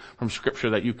ways from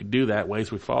Scripture that you could do that,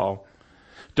 ways we fall.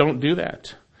 Don't do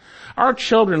that. Our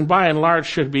children, by and large,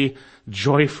 should be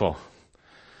joyful.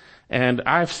 And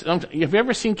have you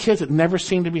ever seen kids that never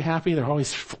seem to be happy? They're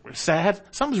always sad.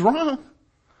 Something's wrong.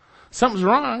 Something's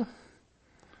wrong.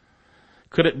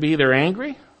 Could it be they're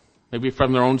angry? Maybe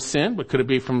from their own sin, but could it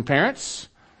be from parents?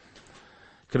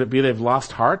 Could it be they've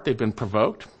lost heart? They've been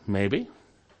provoked? Maybe.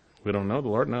 We don't know. The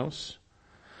Lord knows.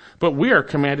 But we are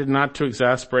commanded not to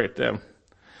exasperate them.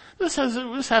 This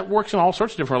works in all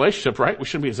sorts of different relationships, right? We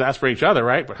shouldn't be exasperating each other,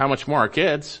 right? But how much more our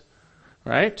kids,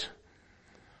 right?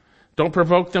 Don't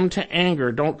provoke them to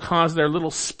anger. Don't cause their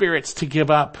little spirits to give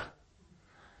up.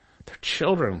 They're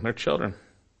children. They're children.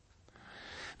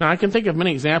 Now, I can think of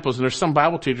many examples, and there's some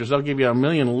Bible teachers, they'll give you a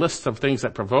million lists of things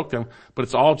that provoke them, but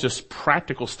it's all just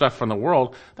practical stuff from the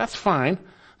world. That's fine,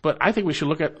 but I think we should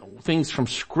look at things from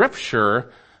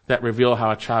Scripture that reveal how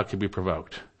a child could be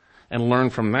provoked and learn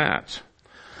from that.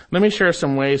 Let me share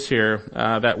some ways here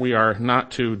that we are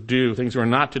not to do, things we're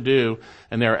not to do,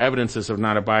 and there are evidences of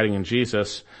not abiding in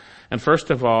Jesus. And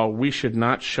first of all, we should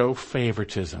not show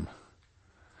favoritism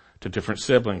to different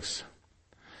siblings.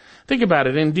 Think about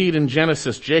it. Indeed, in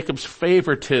Genesis, Jacob's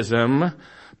favoritism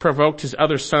provoked his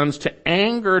other sons to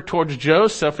anger towards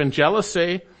Joseph and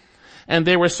jealousy. And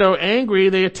they were so angry,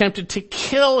 they attempted to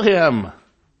kill him.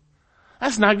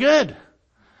 That's not good.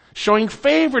 Showing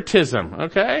favoritism,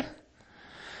 okay?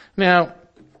 Now,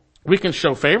 we can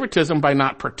show favoritism by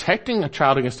not protecting a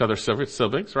child against other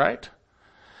siblings, right?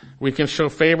 We can show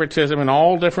favoritism in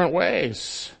all different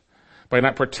ways. By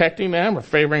not protecting them or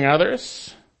favoring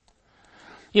others.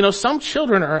 You know, some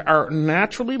children are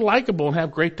naturally likable and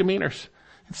have great demeanors.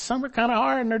 And some are kind of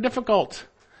hard and they're difficult.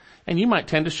 And you might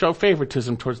tend to show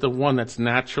favoritism towards the one that's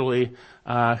naturally,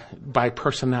 by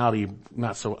personality,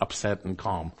 not so upset and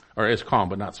calm. Or is calm,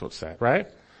 but not so upset, right?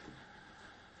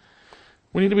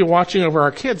 We need to be watching over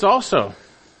our kids also.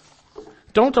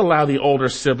 Don't allow the older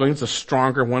siblings, the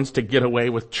stronger ones, to get away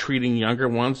with treating younger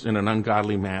ones in an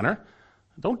ungodly manner.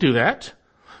 Don't do that.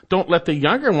 Don't let the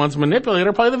younger ones manipulate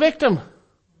or play the victim.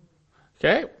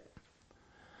 Okay?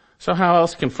 So how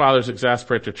else can fathers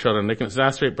exasperate their children? They can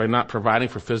exasperate by not providing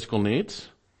for physical needs.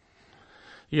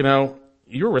 You know,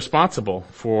 you're responsible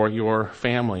for your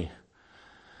family.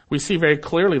 We see very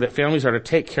clearly that families are to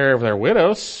take care of their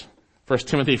widows. 1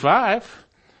 Timothy 5,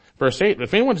 verse 8.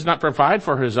 If anyone does not provide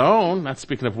for his own, that's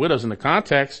speaking of widows in the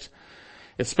context,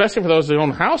 especially for those of their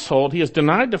own household, he is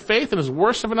denied the faith and is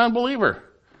worse of an unbeliever.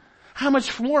 How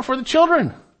much more for the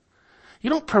children? You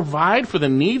don't provide for the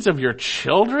needs of your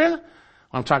children?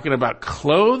 I'm talking about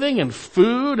clothing and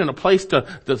food and a place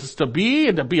to be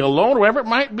and to be alone, wherever it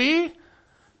might be.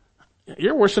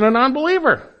 You're worse than a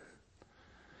non-believer.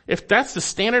 If that's the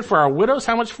standard for our widows,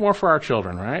 how much more for our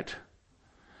children, right?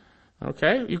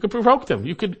 Okay? You could provoke them.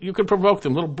 You could provoke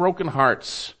them. Little broken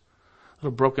hearts,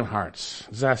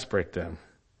 exasperate them.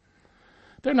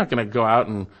 They're not going to go out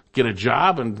and get a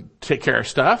job and take care of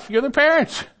stuff. You're their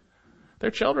parents.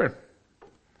 They're children.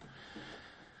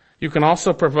 You can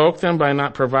also provoke them by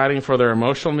not providing for their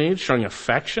emotional needs, showing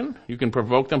affection. You can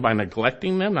provoke them by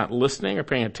neglecting them, not listening or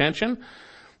paying attention.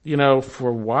 You know,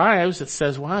 for wives, it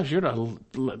says, wives, you're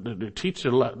to teach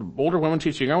older women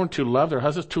teach younger women to love their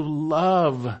husbands, to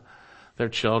love their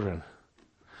children.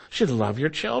 You should love your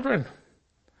children.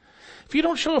 If you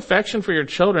don't show affection for your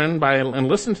children and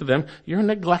listen to them, you're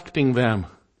neglecting them.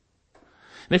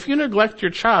 And if you neglect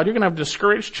your child, you're going to have a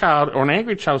discouraged child or an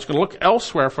angry child who's going to look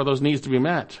elsewhere for those needs to be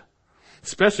met.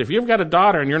 Especially if you've got a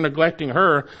daughter and you're neglecting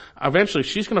her, eventually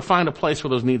she's going to find a place where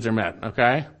those needs are met,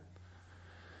 okay?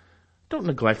 Don't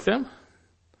neglect them.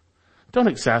 Don't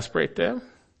exasperate them.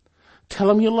 Tell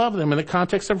them you love them in the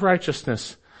context of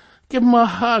righteousness. Give them a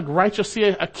hug, righteously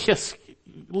a kiss.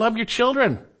 Love your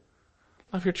children.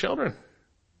 Love your children.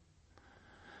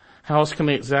 How else can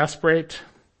they exasperate?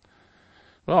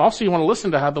 Well, also you want to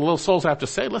listen to how the little souls have to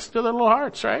say. Listen to their little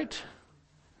hearts, right?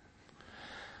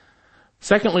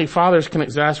 Secondly, fathers can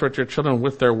exasperate their children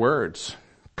with their words.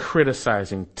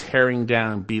 Criticizing, tearing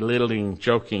down, belittling,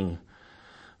 joking.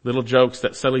 Little jokes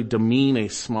that subtly demean a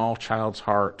small child's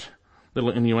heart.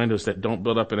 Little innuendos that don't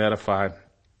build up and edify.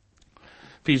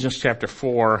 Ephesians chapter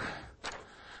 4,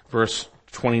 verse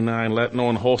 29. Let no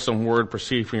unwholesome word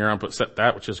proceed from your mouth, but except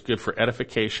that which is good for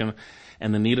edification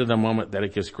and the need of the moment, that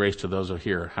it gives grace to those who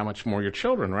hear. How much more your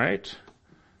children, right?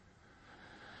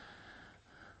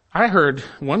 I heard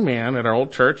one man at our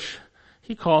old church,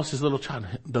 he calls his little child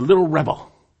the little rebel.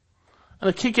 And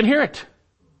the kid can hear it.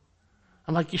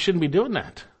 I'm like, you shouldn't be doing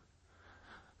that.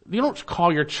 You don't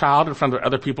call your child in front of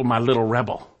other people my little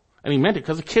rebel. And he meant it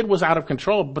because the kid was out of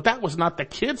control. But that was not the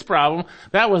kid's problem.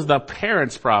 That was the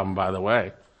parent's problem, by the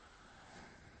way.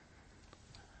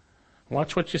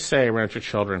 Watch what you say around your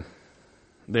children.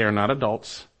 They are not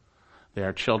adults. They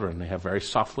are children. They have very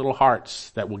soft little hearts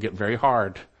that will get very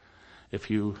hard if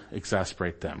you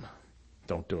exasperate them.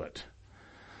 Don't do it.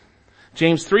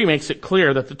 James 3 makes it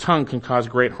clear that the tongue can cause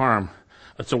great harm.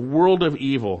 It's a world of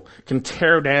evil, can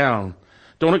tear down.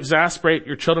 Don't exasperate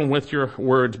your children with your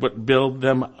words, but build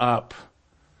them up.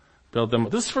 Build them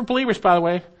up. This is for believers, by the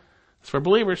way. It's for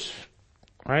believers,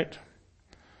 right?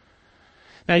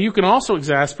 Now, you can also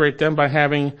exasperate them by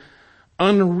having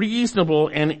unreasonable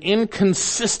and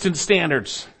inconsistent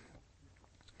standards.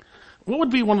 What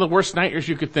would be one of the worst nightmares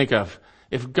you could think of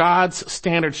if God's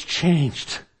standards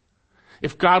changed?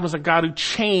 If God was a God who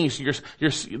changed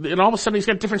and all of a sudden he's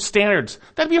got different standards.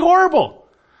 That'd be horrible.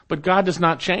 But God does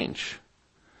not change.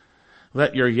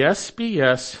 Let your yes be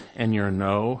yes and your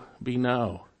no be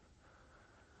no.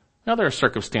 Now there are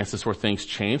circumstances where things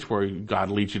change, where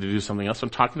God leads you to do something else. I'm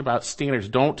talking about standards.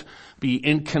 Don't be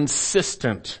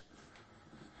inconsistent.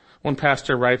 One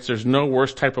pastor writes, there's no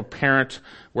worse type of parent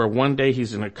where one day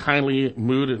he's in a kindly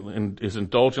mood and is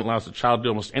indulgent, allows the child to do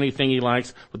almost anything he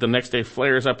likes, but the next day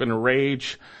flares up in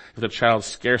rage if the child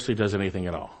scarcely does anything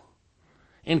at all.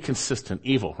 inconsistent,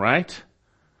 evil, right?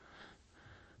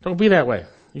 Don't be that way.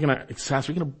 You're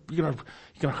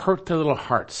gonna hurt their little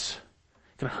hearts.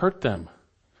 You're gonna hurt them.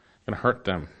 You're gonna hurt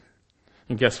them.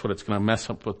 And guess what? It's gonna mess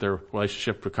up with their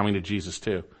relationship with coming to Jesus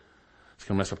too. It's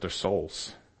gonna mess up their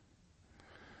souls.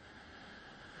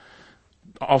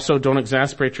 Also, don't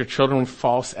exasperate your children with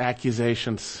false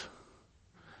accusations.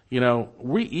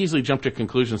 We easily jump to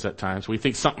conclusions at times. We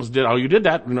think you did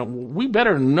that. We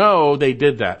better know they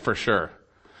did that for sure.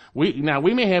 We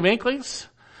may have inklings.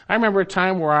 I remember a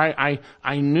time where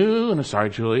I knew, and I'm sorry,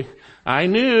 Julie, I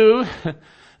knew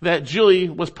that Julie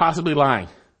was possibly lying,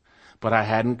 but I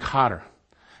hadn't caught her.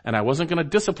 And I wasn't going to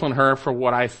discipline her for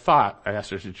what I thought. I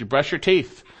asked her, did you brush your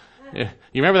teeth? You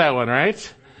remember that one,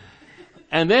 right?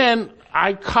 And then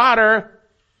I caught her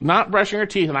not brushing her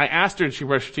teeth, and I asked her, did she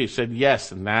brush her teeth? She said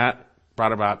yes, and that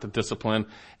brought about the discipline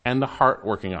and the heart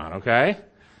working on, okay?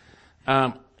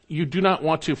 You do not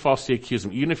want to falsely accuse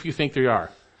them, even if you think they are.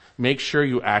 Make sure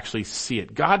you actually see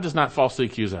it. God does not falsely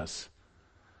accuse us.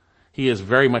 He is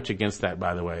very much against that,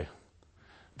 by the way.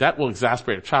 That will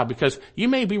exasperate a child because you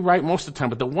may be right most of the time,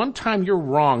 but the one time you're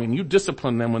wrong and you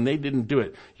discipline them when they didn't do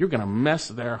it, you're going to mess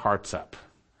their hearts up.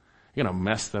 You're going to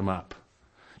mess them up.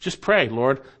 Just pray,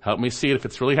 Lord, help me see it if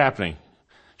it's really happening.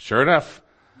 Sure enough,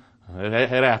 it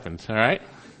happened, all right?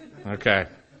 Okay.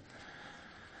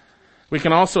 We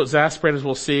can also exasperate, as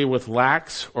we'll see, with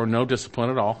lax or no discipline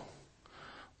at all,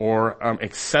 or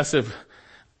excessive,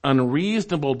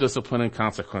 unreasonable discipline and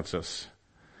consequences.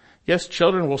 Yes,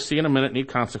 children, we'll see in a minute, need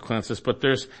consequences, but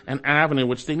there's an avenue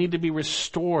which they need to be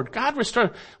restored. God restores.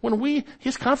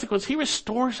 His consequence, He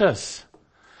restores us.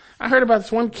 I heard about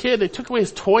this one kid, they took away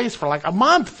his toys for like a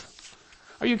month.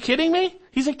 Are you kidding me?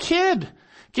 He's a kid.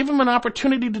 Give him an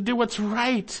opportunity to do what's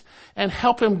right and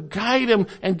help him, guide him,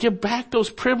 and give back those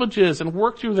privileges and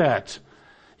work through that.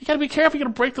 You gotta be careful, you're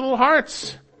gonna break the little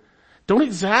hearts. Don't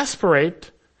exasperate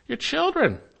your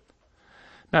children.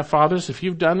 Now, fathers, if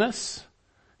you've done this,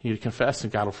 you need to confess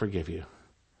and God will forgive you.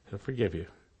 He'll forgive you.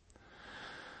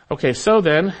 Okay, so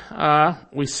then,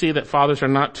 we see that fathers are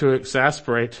not to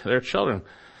exasperate their children.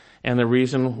 And the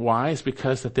reason why is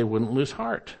because that they wouldn't lose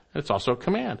heart. It's also a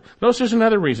command. Notice there's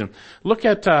another reason. Look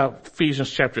at Ephesians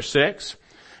chapter 6.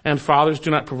 And fathers, do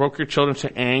not provoke your children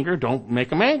to anger. Don't make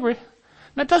them angry.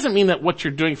 That doesn't mean that what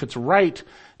you're doing, if it's right,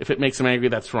 if it makes them angry,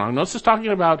 that's wrong. No, this is talking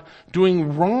about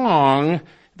doing wrong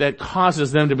that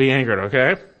causes them to be angered,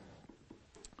 okay?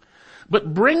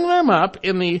 But bring them up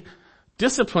in the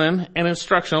discipline and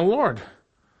instruction of the Lord.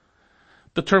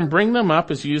 The term bring them up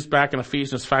is used back in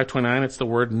Ephesians 5:29. It's the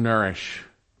word nourish.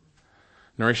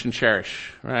 Nourish and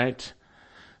cherish, right?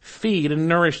 Feed and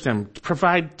nourish them.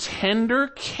 Provide tender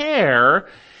care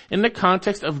in the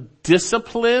context of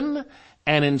discipline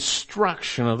and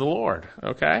instruction of the Lord,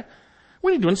 okay?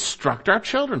 We need to instruct our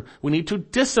children. We need to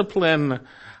discipline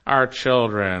our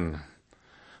children.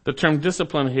 The term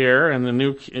discipline here in the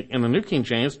New King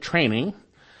James, training,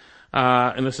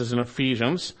 and this is in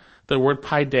Ephesians. The word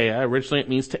paideia, originally it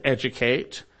means to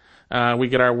educate. We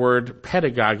get our word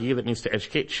pedagogy, that means to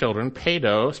educate children.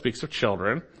 Pedo speaks of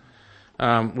children.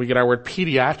 We get our word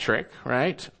pediatric,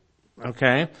 right?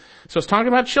 Okay. So it's talking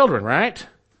about children, right?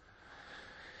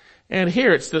 And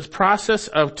here it's this process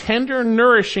of tender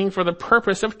nourishing for the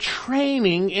purpose of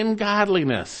training in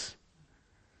godliness.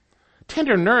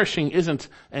 Tender nourishing isn't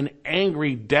an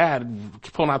angry dad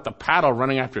pulling out the paddle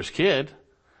running after his kid.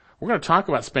 We're going to talk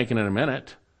about spanking in a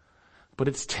minute. But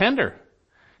it's tender.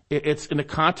 It's in the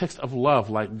context of love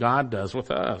like God does with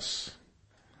us.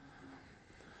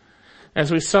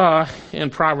 As we saw in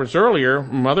Proverbs earlier,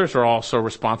 mothers are also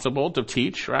responsible to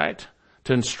teach, right?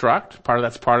 To instruct.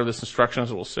 That's part of this instruction,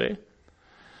 as we'll see.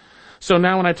 So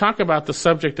now when I talk about the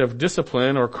subject of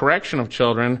discipline or correction of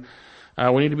children,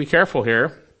 we need to be careful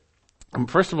here.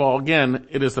 First of all, again,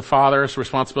 it is the father's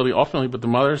responsibility ultimately, but the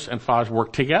mothers and fathers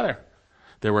work together.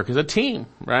 They work as a team,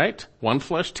 right? One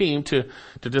flesh team to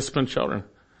discipline children.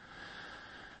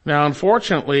 Now,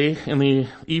 unfortunately, in the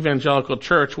evangelical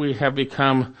church, we have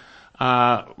become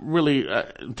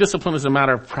discipline is a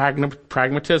matter of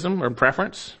pragmatism or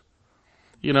preference.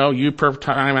 You prefer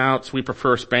timeouts, we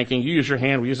prefer spanking. You use your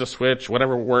hand, we use a switch,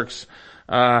 whatever works.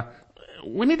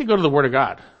 We need to go to the Word of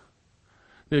God.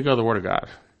 We need to go to the Word of God.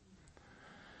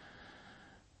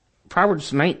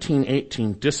 Proverbs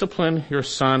 19:18, discipline your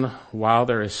son while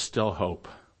there is still hope,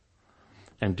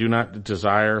 and do not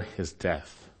desire his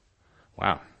death.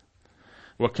 Wow.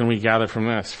 What can we gather from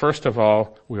this? First of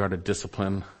all, we are to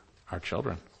discipline our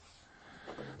children.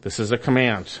 This is a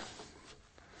command.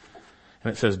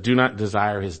 And it says, do not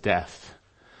desire his death.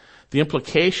 The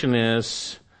implication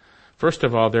is, First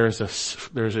of all, there's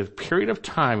a period of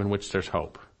time in which there's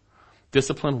hope.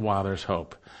 Discipline while there's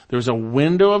hope. There's a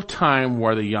window of time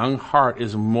where the young heart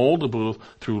is moldable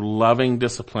through loving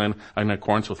discipline in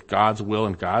accordance with God's will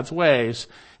and God's ways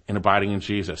and abiding in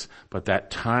Jesus. But that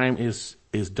time is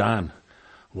done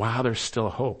while there's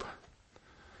still hope.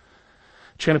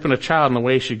 Train up in a child in the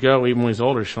way he should go, even when he's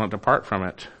older, shall not depart from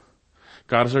it.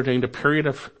 God has ordained a period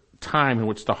of time in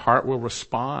which the heart will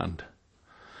respond.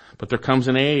 But there comes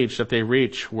an age that they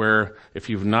reach where if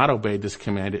you've not obeyed this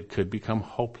command, it could become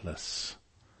hopeless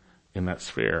in that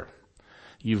sphere.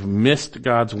 You've missed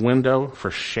God's window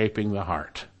for shaping the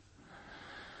heart.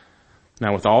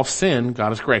 Now, with all sin,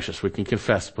 God is gracious. We can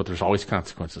confess, but there's always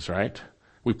consequences, right?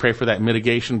 We pray for that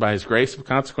mitigation by His grace of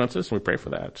consequences. We pray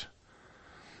for that.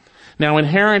 Now,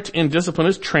 inherent in discipline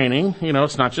is training.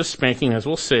 It's not just spanking, as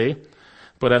we'll see.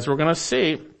 But as we're going to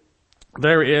see,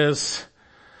 there is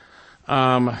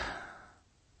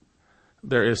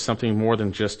something more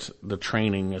than just the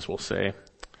training, as we'll say.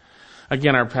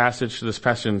 Again, this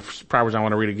passage in Proverbs, I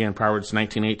want to read again, Proverbs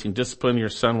 19:18. Discipline your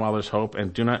son while there's hope,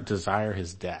 and do not desire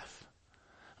his death.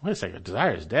 Wait a second,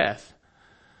 desire his death?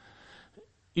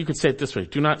 You could say it this way,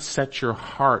 do not set your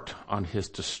heart on his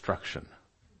destruction.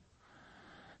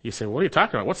 You say, what are you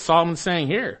talking about? What's Solomon saying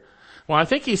here? Well, I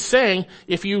think he's saying,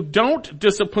 if you don't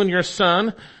discipline your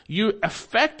son, you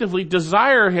effectively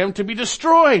desire him to be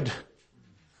destroyed.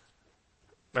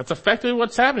 That's effectively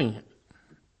what's happening.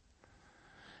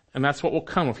 And that's what will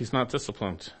come if he's not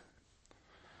disciplined.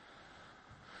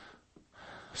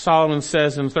 Solomon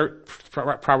says in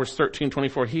Proverbs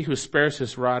 13:24, he who spares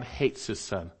his rod hates his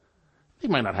son. They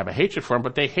might not have a hatred for him,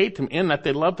 but they hate him in that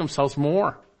they love themselves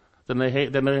more than they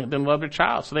love their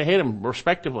child. So they hate him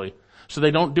respectively. So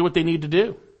they don't do what they need to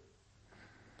do.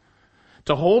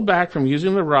 To hold back from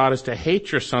using the rod is to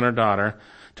hate your son or daughter.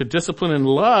 To discipline in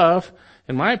love,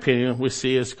 in my opinion, we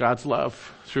see as God's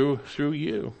love through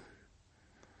you.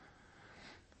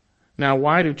 Now,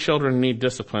 why do children need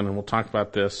discipline? And we'll talk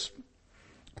about this.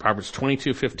 Proverbs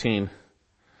 22:15.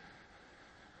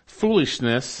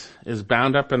 Foolishness is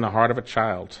bound up in the heart of a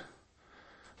child.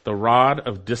 The rod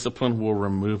of discipline will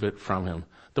remove it from him.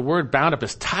 The word bound up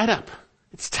is tied up.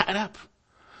 It's tied up.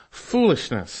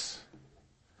 Foolishness.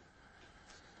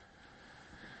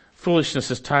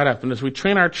 Foolishness is tied up. And as we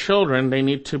train our children, they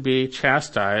need to be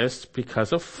chastised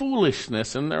because of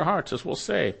foolishness in their hearts, as we'll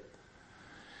say.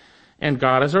 And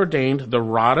God has ordained the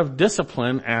rod of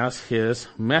discipline as His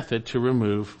method to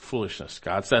remove foolishness.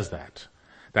 God says that.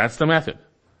 That's the method.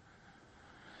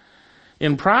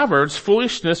 In Proverbs,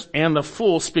 foolishness and the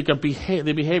fool speak of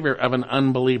the behavior of an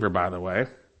unbeliever, by the way.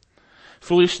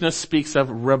 Foolishness speaks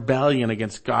of rebellion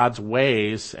against God's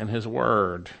ways and His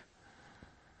word.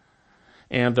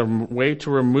 And the way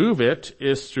to remove it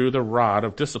is through the rod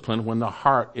of discipline when the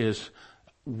heart is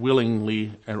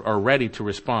willingly or ready to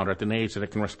respond, or at the age that it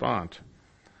can respond.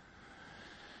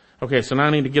 Okay, so now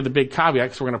I need to give the big caveat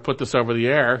because we're going to put this over the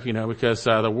air, because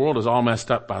the world is all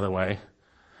messed up, by the way.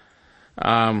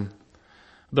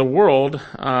 The world,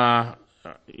 we're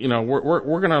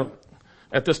going to,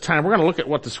 at this time, we're going to look at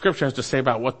what the Scripture has to say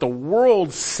about what the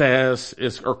world says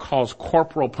or calls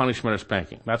corporal punishment or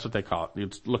spanking. That's what they call it. You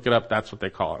look it up, that's what they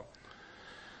call it.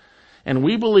 And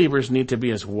we believers need to be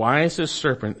as wise as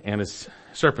serpents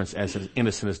as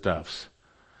innocent as doves.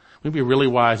 We'd be really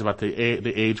wise about the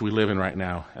age we live in right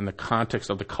now and the context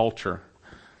of the culture.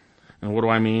 And what do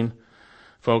I mean?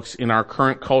 Folks, in our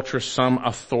current culture, some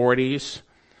authorities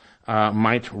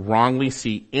might wrongly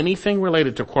see anything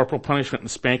related to corporal punishment and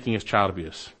spanking as child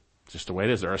abuse. It's just the way it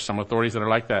is. There are some authorities that are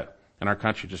like that in our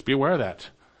country. Just be aware of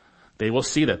that. They will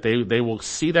see that. They will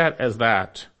see that as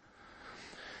that.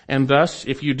 And thus,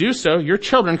 if you do so, your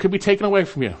children could be taken away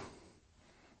from you.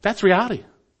 That's reality.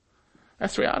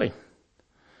 That's reality.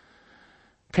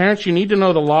 Parents, you need to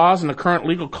know the laws and the current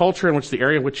legal culture in which the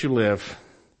area in which you live.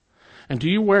 And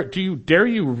dare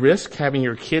you risk having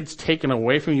your kids taken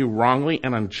away from you wrongly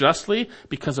and unjustly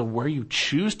because of where you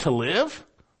choose to live?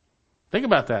 Think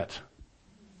about that.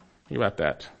 Think about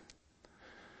that.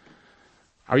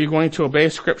 Are you going to obey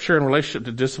Scripture in relationship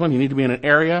to discipline? You need to be in an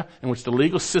area in which the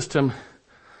legal system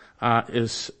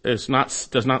does not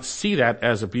see that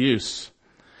as abuse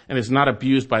and is not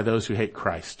abused by those who hate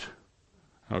Christ.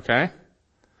 Okay?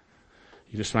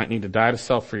 You just might need to die to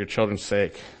self for your children's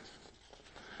sake.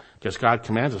 Because God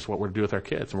commands us what we're to do with our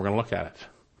kids, and we're going to look at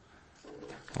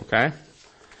it. Okay?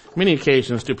 Many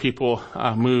occasions do people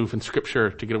move in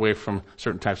Scripture to get away from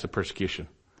certain types of persecution.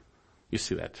 You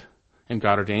see that. And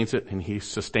God ordains it, and He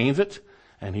sustains it,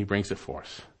 and He brings it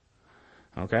forth.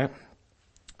 Okay?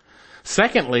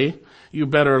 Secondly, you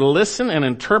better listen and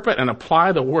interpret and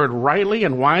apply the word rightly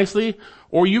and wisely,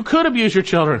 or you could abuse your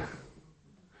children.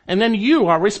 And then you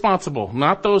are responsible,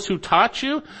 not those who taught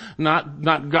you,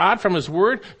 not God from his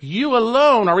word. You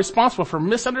alone are responsible for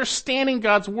misunderstanding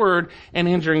God's word and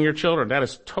injuring your children. That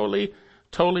is totally,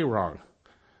 totally wrong.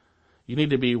 You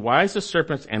need to be wise as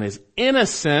serpents and as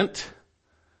innocent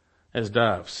as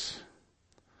doves.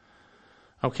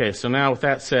 Okay, so now with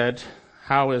that said,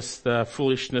 how is the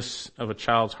foolishness of a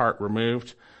child's heart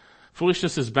removed?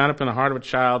 Foolishness is bound up in the heart of a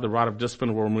child. The rod of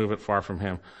discipline will remove it far from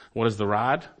him. What is the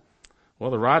rod? Well,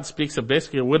 the rod speaks of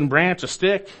basically a wooden branch, a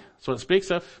stick. That's what it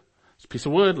speaks of. It's a piece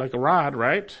of wood, like a rod,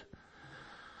 right?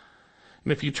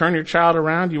 And if you turn your child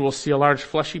around, you will see a large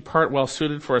fleshy part well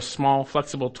suited for a small,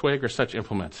 flexible twig or such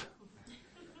implement.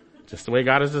 Just the way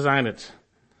God has designed it.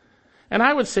 And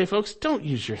I would say, folks, don't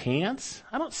use your hands.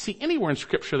 I don't see anywhere in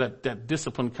Scripture that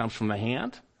discipline comes from the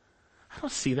hand. I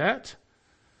don't see that.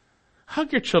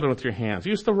 Hug your children with your hands.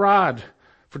 Use the rod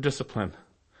for discipline.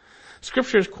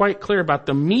 Scripture is quite clear about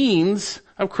the means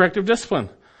of corrective discipline.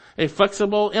 A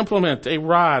flexible implement, a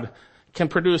rod, can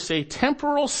produce a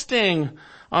temporal sting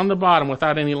on the bottom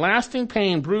without any lasting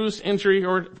pain, bruise, injury,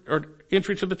 or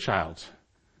injury to the child.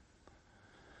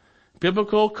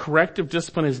 Biblical corrective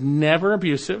discipline is never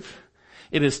abusive.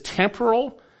 It is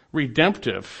temporal,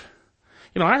 redemptive.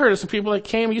 You know, I heard of some people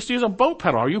that used to use a boat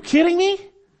pedal. Are you kidding me?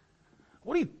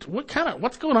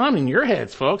 What's going on in your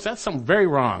heads, folks? That's something very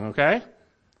wrong, okay?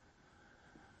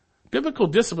 Biblical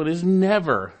discipline is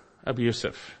never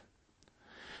abusive.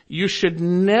 You should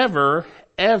never,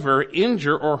 ever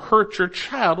injure or hurt your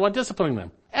child while disciplining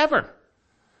them. Ever.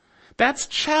 That's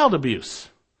child abuse,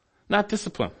 not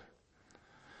discipline.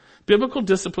 Biblical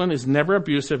discipline is never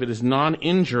abusive. It is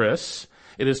non-injurious.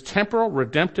 It is temporal,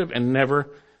 redemptive, and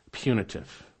never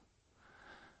punitive.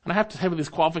 And I have to have these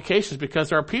qualifications because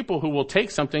there are people who will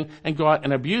take something and go out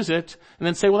and abuse it and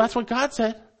then say, well, that's what God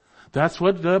said. That's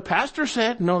what the pastor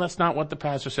said. No, that's not what the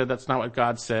pastor said. That's not what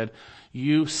God said.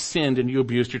 You sinned and you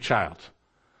abused your child.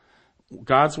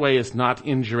 God's way is not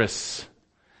injurious.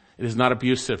 It is not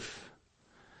abusive.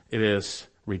 It is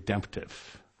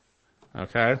redemptive.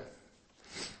 Okay?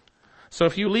 So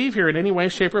if you leave here in any way,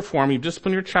 shape, or form, you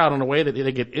discipline your child in a way that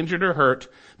they get injured or hurt,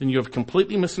 then you have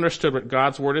completely misunderstood what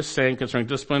God's word is saying concerning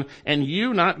discipline, and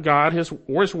you, not God, his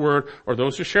word, or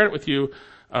those who shared it with you,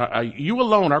 you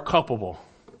alone are culpable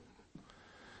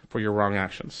for your wrong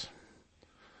actions.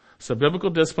 So biblical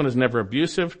discipline is never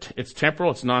abusive. It's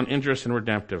temporal, it's non-injurious, and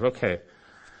redemptive. Okay.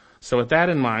 So with that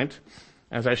in mind,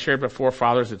 as I shared before,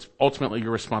 fathers, it's ultimately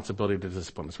your responsibility to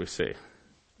discipline, as we see.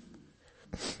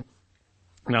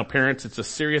 Now, parents, it's a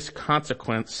serious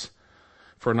consequence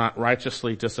for not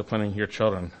righteously disciplining your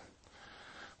children.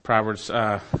 Proverbs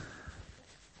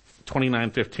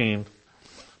 29:15.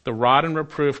 The rod and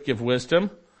reproof give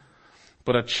wisdom,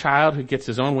 but a child who gets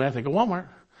his own way, I think of Walmart.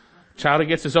 Child who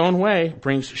gets his own way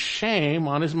brings shame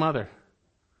on his mother.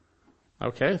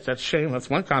 Okay, that's shame. That's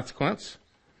one consequence.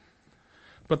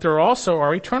 But there also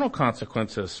are eternal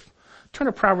consequences. Turn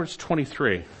to Proverbs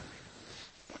 23.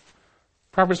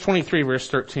 Proverbs 23, verse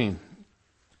 13.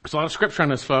 There's a lot of scripture on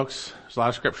this, folks. There's a lot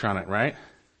of scripture on it, right?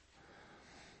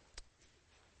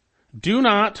 Do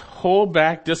not hold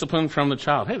back discipline from the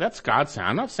child. Hey, that's God saying.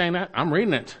 I'm not saying that. I'm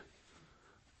reading it.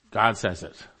 God says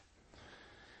it.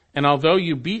 And although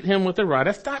you beat him with a rod,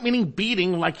 that's not meaning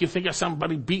beating like you think of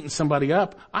somebody beating somebody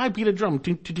up. I beat a drum.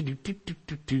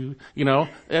 You know,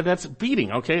 that's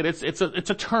beating, okay? It's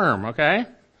a term, okay?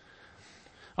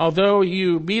 Although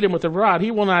you beat him with a rod, he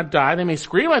will not die. They may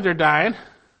scream like they're dying.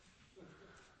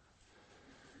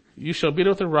 You shall beat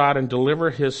him with a rod and deliver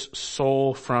his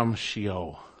soul from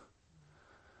Sheol.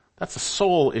 That's a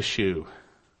soul issue.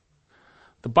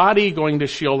 The body going to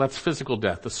Sheol, that's physical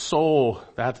death. The soul,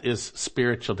 that is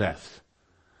spiritual death.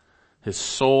 His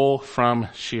soul from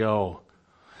Sheol.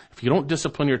 If you don't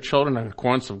discipline your children in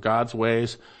accordance with God's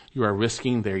ways, you are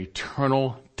risking their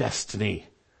eternal destiny.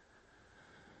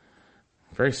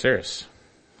 Very serious.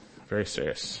 Very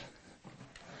serious.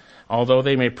 Although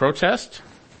they may protest,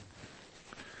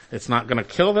 it's not going to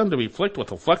kill them to be flicked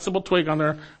with a flexible twig on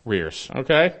their rears.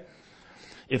 Okay?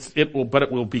 It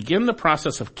will begin the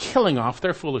process of killing off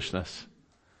their foolishness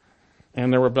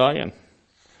and their rebellion.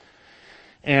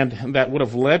 And that would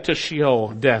have led to Sheol,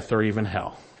 death, or even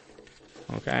hell.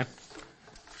 Okay?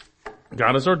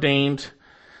 God has ordained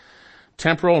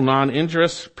temporal,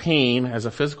 non-injurious pain as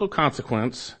a physical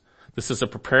consequence. This is a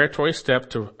preparatory step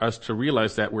to us to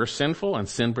realize that we're sinful and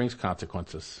sin brings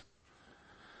consequences.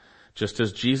 Just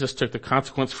as Jesus took the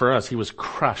consequence for us, he was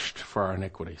crushed for our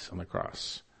iniquities on the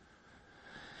cross.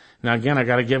 Now again, I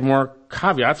got to give more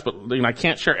caveats, but I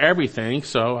can't share everything,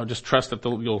 so I'll just trust that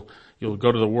you'll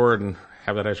go to the Word and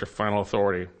have that as your final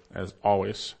authority, as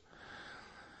always.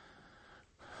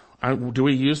 Do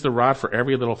we use the rod for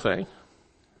every little thing?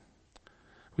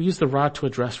 We use the rod to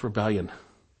address rebellion.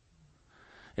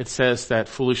 It says that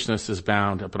foolishness is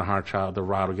bound up in a hard child, the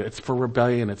rod will get. It's for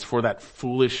rebellion. It's for that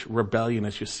foolish rebellion,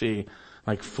 as you see,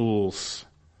 like fools.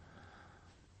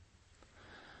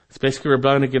 It's basically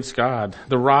rebellion against God.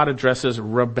 The rod addresses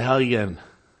rebellion.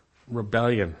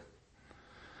 Rebellion.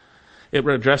 It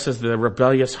addresses the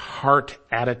rebellious heart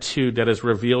attitude that is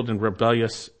revealed in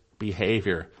rebellious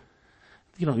behavior.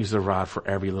 You don't use the rod for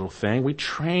every little thing. We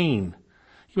train.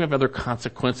 You have other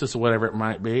consequences, whatever it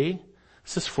might be.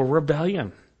 This is for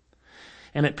rebellion.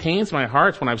 And it pains my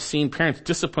heart when I've seen parents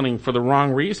disciplining for the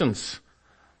wrong reasons.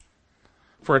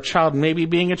 For a child maybe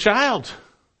being a child.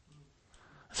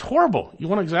 It's horrible. You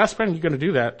want to exasperate him, you're going to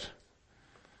do that.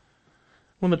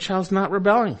 When the child's not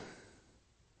rebelling.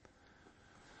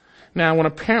 Now, when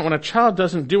a child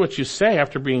doesn't do what you say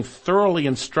after being thoroughly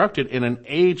instructed in an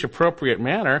age-appropriate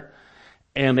manner,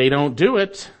 and they don't do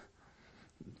it,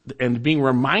 and being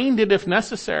reminded if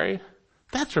necessary,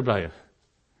 that's rebellion.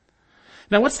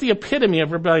 Now, what's the epitome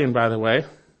of rebellion, by the way?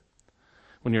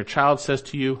 When your child says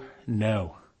to you,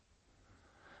 no.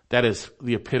 That is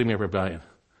the epitome of rebellion.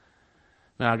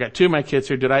 Now, I got two of my kids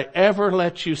here. Did I ever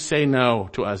let you say no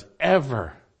to us?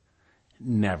 Ever?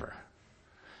 Never.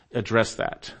 Address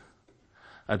that.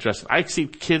 Address it. I see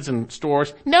kids in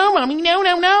stores, no, Mommy,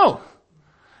 no.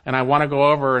 And I want to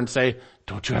go over and say,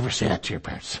 don't you ever say that to your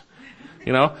parents.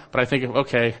 But I think,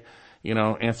 okay,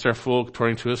 answer a fool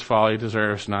according to his folly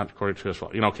deserves, not according to his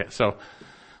folly. Okay,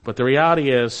 but the reality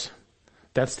is,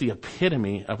 that's the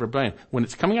epitome of rebellion. When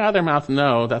it's coming out of their mouth,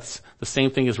 no, that's the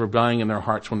same thing as rebelling in their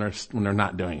hearts when they're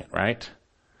not doing it, right?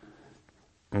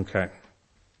 Okay.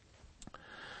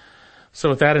 So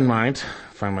with that in mind,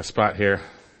 find my spot here.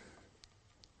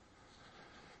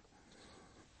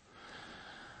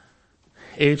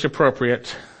 Age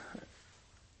appropriate.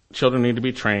 Children need to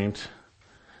be trained.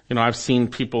 I've seen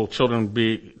children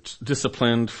be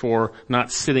disciplined for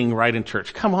not sitting right in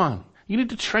church. Come on. You need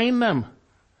to train them.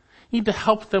 You need to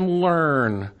help them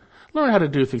learn how to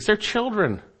do things. They're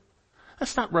children.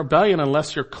 That's not rebellion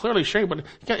unless you're clearly showing, but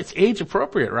it's age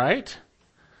appropriate, right?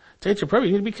 It's age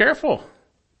appropriate. You need to be careful.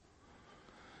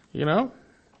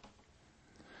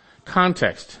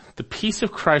 Context. The peace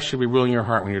of Christ should be ruling your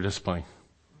heart when you're disciplining.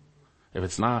 If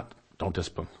it's not, don't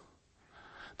discipline.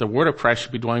 The word of Christ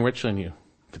should be dwelling richly in you.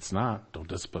 If it's not, don't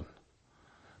discipline.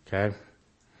 Okay?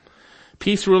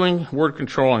 Peace ruling, word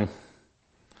controlling.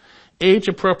 Age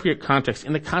appropriate context.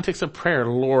 In the context of prayer,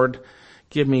 Lord,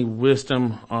 give me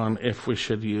wisdom on if we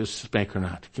should use spank or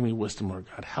not. Give me wisdom, Lord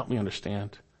God. Help me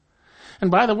understand. And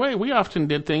by the way, we often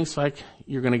did things like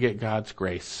you're going to get God's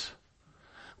grace.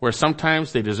 Where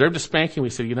sometimes they deserved a spanking. We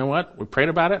said, you know what? We prayed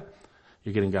about it.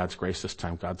 You're getting God's grace this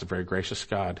time. God's a very gracious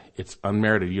God. It's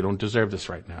unmerited. You don't deserve this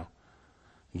right now.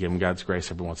 You give him God's grace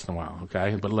every once in a while,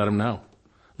 okay? But let him know.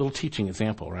 A little teaching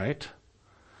example, right?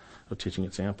 A little teaching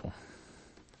example.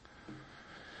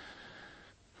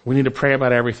 We need to pray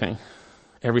about everything,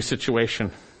 every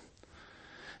situation.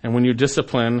 And when you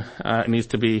discipline, it needs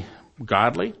to be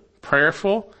godly,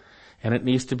 prayerful, and it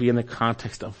needs to be in the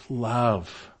context of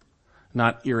love,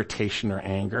 not irritation or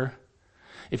anger.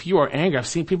 If you are angry, I've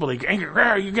seen people, they get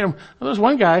angry, you get them. Well, there's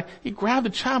one guy, he grabbed the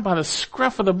child by the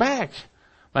scruff of the back.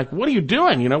 Like, what are you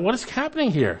doing? What is happening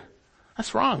here?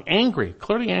 That's wrong. Angry,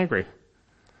 clearly angry.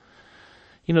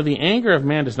 The anger of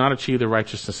man does not achieve the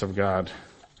righteousness of God.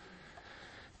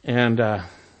 And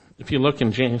if you look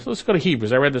in James, let's go to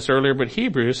Hebrews. I read this earlier, but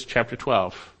Hebrews chapter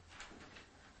 12.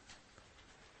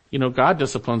 God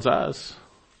disciplines us.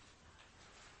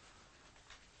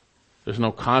 There's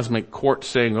no cosmic court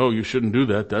saying, oh, you shouldn't do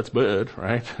that. That's bad,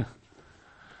 right?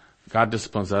 God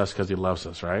disciplines us because he loves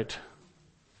us, right?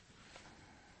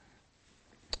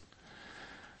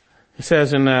 He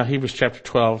says in Hebrews chapter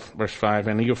 12, verse 5,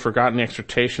 and you have forgotten the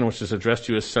exhortation which is addressed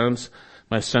to you as sons.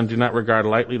 My son, do not regard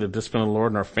lightly the discipline of the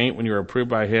Lord, nor faint when you are approved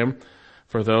by him.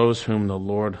 For those whom the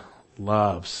Lord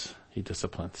loves, he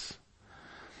disciplines.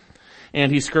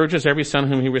 And he scourges every son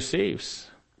whom he receives.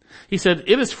 He said,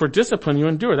 it is for discipline you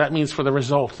endure. That means for the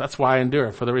result. That's why I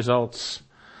endure, for the results.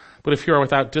 But if you are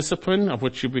without discipline, of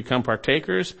which you become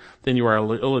partakers, then you are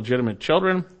illegitimate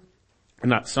children, and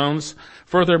not sons.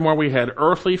 Furthermore, we had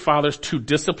earthly fathers to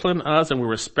discipline us, and we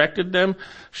respected them.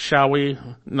 Shall we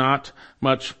not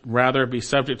much rather be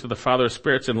subject to the Father of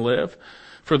spirits and live?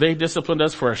 For they disciplined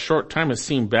us for a short time as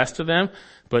seemed best to them,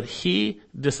 but he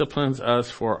disciplines us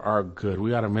for our good.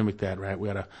 We ought to mimic that, right? We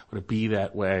ought to be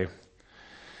that way.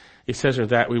 He says here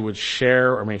that we would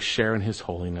share or may share in his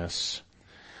holiness.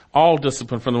 All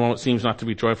discipline from the moment seems not to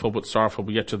be joyful but sorrowful,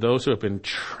 but yet to those who have been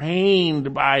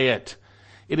trained by it,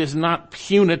 it is not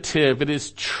punitive, it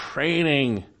is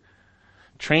training.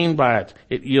 Trained by it,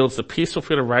 it yields the peaceful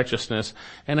fruit of righteousness.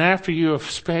 And after you have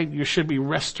spanked, there should be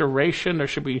restoration.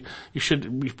 You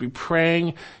should be praying.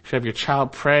 You should have your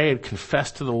child pray and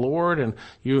confess to the Lord, and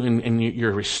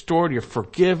you're restored, you're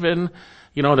forgiven.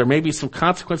 There may be some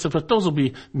consequences, but those will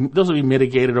be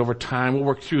mitigated over time. We'll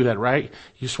work through that, right?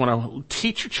 You just want to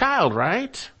teach your child,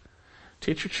 right?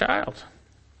 Teach your child.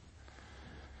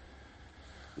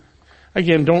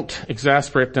 Again, don't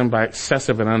exasperate them by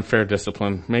excessive and unfair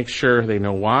discipline. Make sure they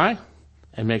know why,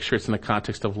 and make sure it's in the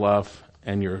context of love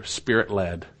and you're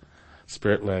spirit-led.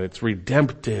 Spirit-led. It's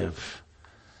redemptive.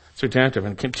 It's redemptive.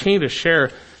 And continue to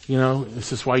share,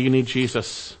 this is why you need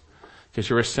Jesus. Because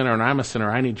you're a sinner and I'm a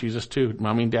sinner. I need Jesus too.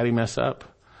 Mommy and daddy mess up.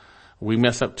 We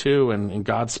mess up too, and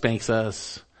God spanks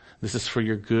us. This is for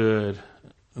your good.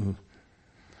 And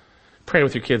pray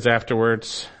with your kids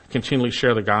afterwards. Continually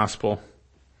share the gospel.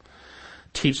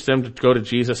 Teach them to go to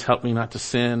Jesus. Help me not to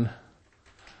sin.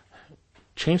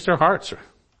 Change their hearts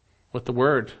with the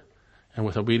word and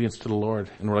with obedience to the Lord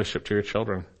in relationship to your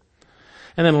children.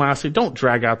 And then lastly, don't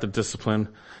drag out the discipline.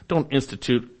 Don't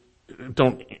institute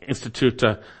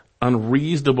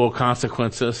unreasonable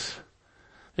consequences.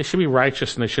 They should be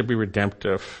righteous and they should be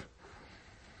redemptive.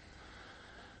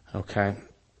 Okay.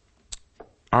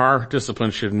 Our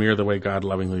discipline should mirror the way God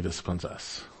lovingly disciplines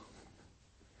us.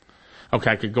 Okay,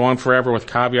 I could go on forever with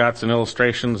caveats and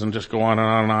illustrations and just go on and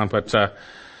on and on, but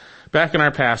back in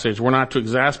our passage, we're not to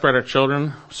exasperate our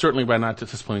children, certainly by not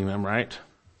disciplining them, right?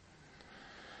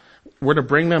 We're to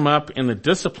bring them up in the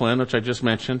discipline, which I just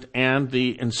mentioned, and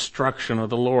the instruction of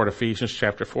the Lord, Ephesians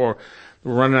chapter 4.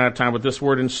 We're running out of time with this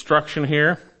word instruction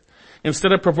here.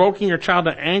 Instead of provoking your child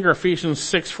to anger, Ephesians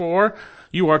 6:4,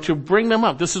 you are to bring them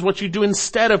up. This is what you do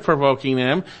instead of provoking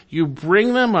them. You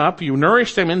bring them up, you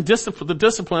nourish them in the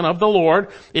discipline of the Lord.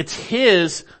 It's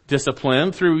his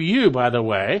discipline through you, by the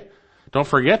way. Don't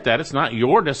forget that. It's not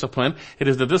your discipline. It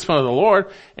is the discipline of the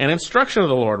Lord and instruction of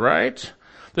the Lord, right?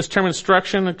 This term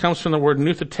instruction, it comes from the word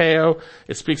nutheteo.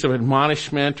 It speaks of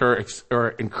admonishment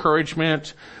or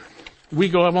encouragement. We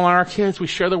go among our kids, we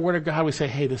share the word of God, we say,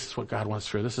 hey, this is what God wants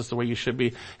for you. This is the way you should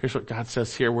be. Here's what God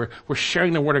says here. We're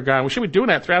sharing the word of God. We should be doing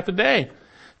that throughout the day.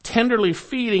 Tenderly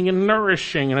feeding and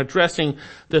nourishing and addressing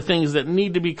the things that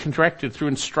need to be corrected through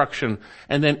instruction.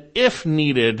 And then if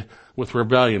needed, with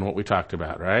rebellion, what we talked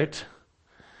about, right?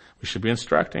 We should be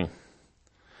instructing.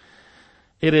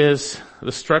 It is the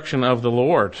instruction of the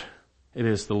Lord. It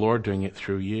is the Lord doing it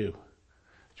through you.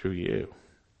 Through you.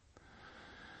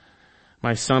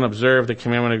 My son, observe the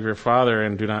commandment of your father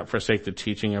and do not forsake the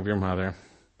teaching of your mother.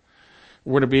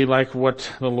 We're to be like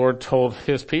what the Lord told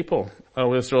his people.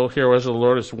 O Israel, hear, Israel, the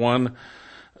Lord is one.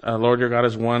 Lord your God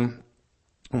is one.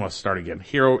 Let's start again.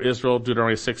 Hear, O Israel,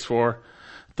 Deuteronomy 6:4.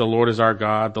 The Lord is our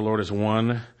God. The Lord is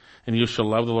one. And you shall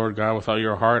love the Lord God with all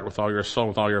your heart, with all your soul,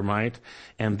 with all your might.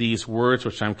 And these words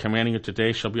which I'm commanding you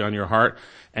today shall be on your heart.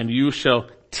 And you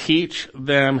shall teach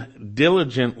them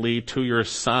diligently to your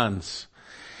sons.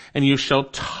 And you shall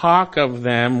talk of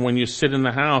them when you sit in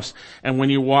the house, and when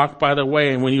you walk by the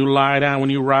way, and when you lie down, when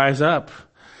you rise up.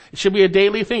 It should be a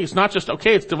daily thing. It's not just,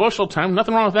 okay, it's devotional time.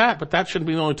 Nothing wrong with that, but that shouldn't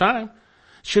be the only time.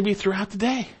 It should be throughout the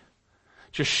day.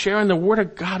 Just sharing the word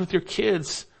of God with your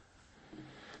kids,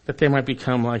 that they might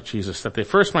become like Jesus, that they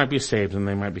first might be saved and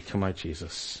they might become like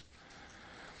Jesus.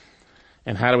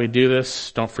 And how do we do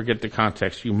this? Don't forget the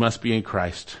context. You must be in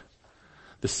Christ.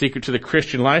 The secret to the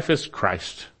Christian life is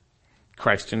Christ.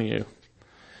 Christ in you.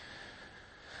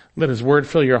 Let his word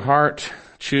fill your heart.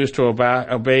 Choose to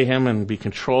obey him and be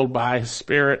controlled by his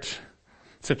Spirit.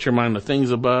 Set your mind on the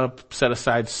things above. Set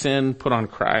aside sin. Put on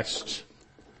Christ.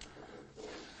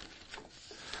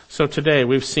 So today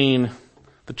we've seen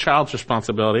the child's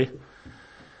responsibility.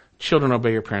 Children,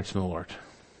 obey your parents in the Lord.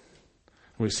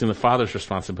 We've seen the father's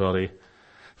responsibility.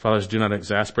 Fathers, do not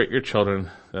exasperate your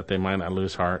children that they might not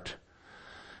lose heart.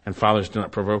 And fathers, do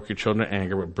not provoke your children to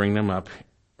anger, but bring them up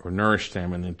or nourish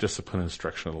them in the discipline and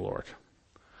instruction of the Lord.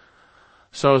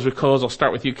 So as we close, I'll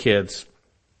start with you kids.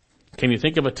 Can you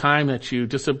think of a time that you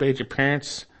disobeyed your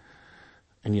parents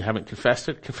and you haven't confessed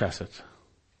it? Confess it.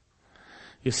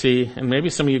 You see, and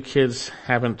maybe some of you kids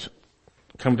haven't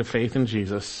come to faith in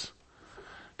Jesus.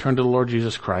 Turn to the Lord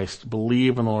Jesus Christ.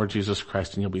 Believe in the Lord Jesus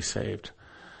Christ and you'll be saved.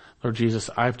 Lord Jesus,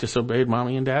 I've disobeyed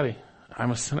mommy and daddy.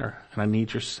 I'm a sinner and I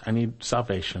need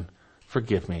salvation.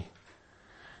 Forgive me.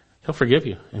 He'll forgive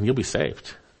you and you'll be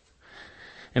saved.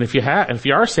 And if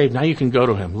you are saved, now you can go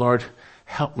to him. Lord,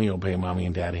 help me obey mommy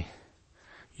and daddy.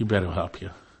 You bet he'll help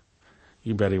you.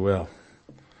 You bet he will.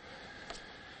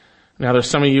 Now, there's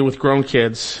some of you with grown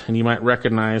kids, and you might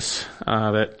recognize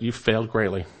that you failed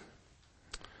greatly.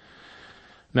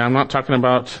 Now, I'm not talking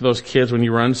about those kids when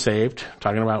you were unsaved. I'm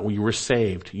talking about when you were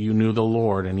saved. You knew the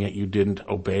Lord, and yet you didn't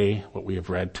obey what we have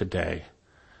read today.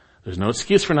 There's no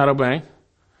excuse for not obeying,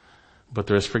 but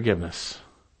there is forgiveness.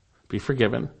 Be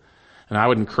forgiven. And I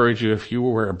would encourage you, if you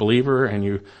were a believer and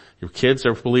your kids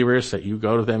are believers, that you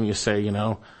go to them and you say,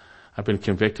 I've been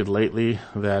convicted lately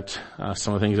that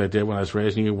some of the things I did when I was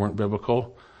raising you weren't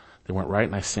biblical. They weren't right,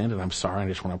 and I sinned, and I'm sorry, and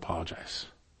I just want to apologize.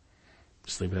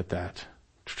 Just leave it at that.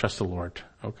 Trust the Lord,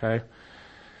 okay?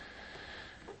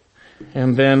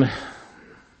 And then,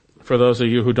 for those of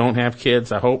you who don't have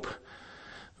kids, I hope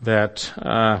that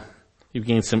you've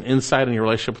gained some insight in your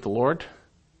relationship with the Lord.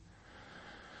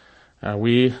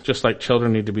 We, just like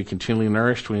children, need to be continually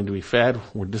nourished. We need to be fed.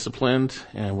 We're disciplined,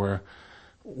 and we're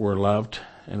loved,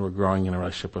 and we're growing in a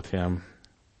relationship with Him.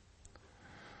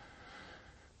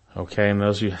 Okay, and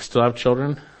those of you who still have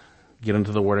children, get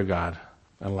into the Word of God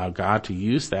and allow God to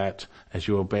use that as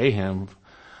you obey Him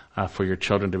for your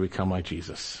children to become like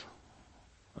Jesus.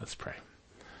 Let's pray.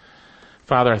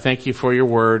 Father, I thank you for your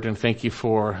Word, and thank you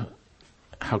for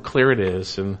how clear it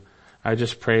is, and I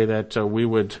just pray that we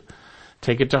would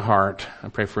take it to heart. I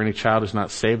pray for any child who's not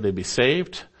saved, they be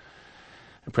saved.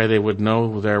 I pray they would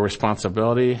know their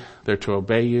responsibility. They're to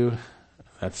obey you.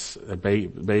 That's obey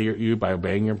you by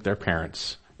obeying their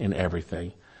parents in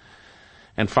everything.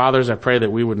 And fathers, I pray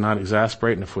that we would not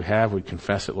exasperate, and if we have, we'd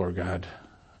confess it, Lord God.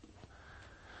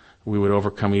 We would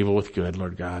overcome evil with good,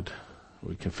 Lord God.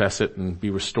 We'd confess it and be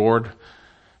restored,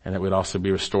 and that we'd also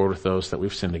be restored with those that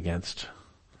we've sinned against.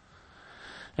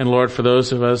 And Lord, for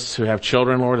those of us who have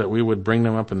children, Lord, that we would bring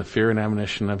them up in the fear and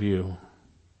admonition of you,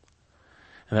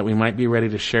 and that we might be ready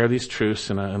to share these truths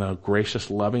in a gracious,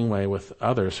 loving way with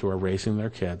others who are raising their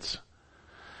kids.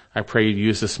 I pray you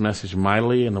use this message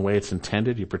mightily in the way it's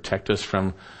intended. You protect us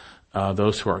from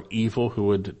those who are evil, who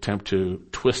would attempt to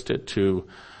twist it, to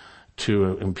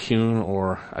impugn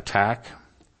or attack.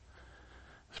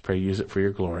 I pray you use it for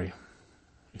your glory.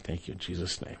 We thank you in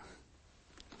Jesus' name.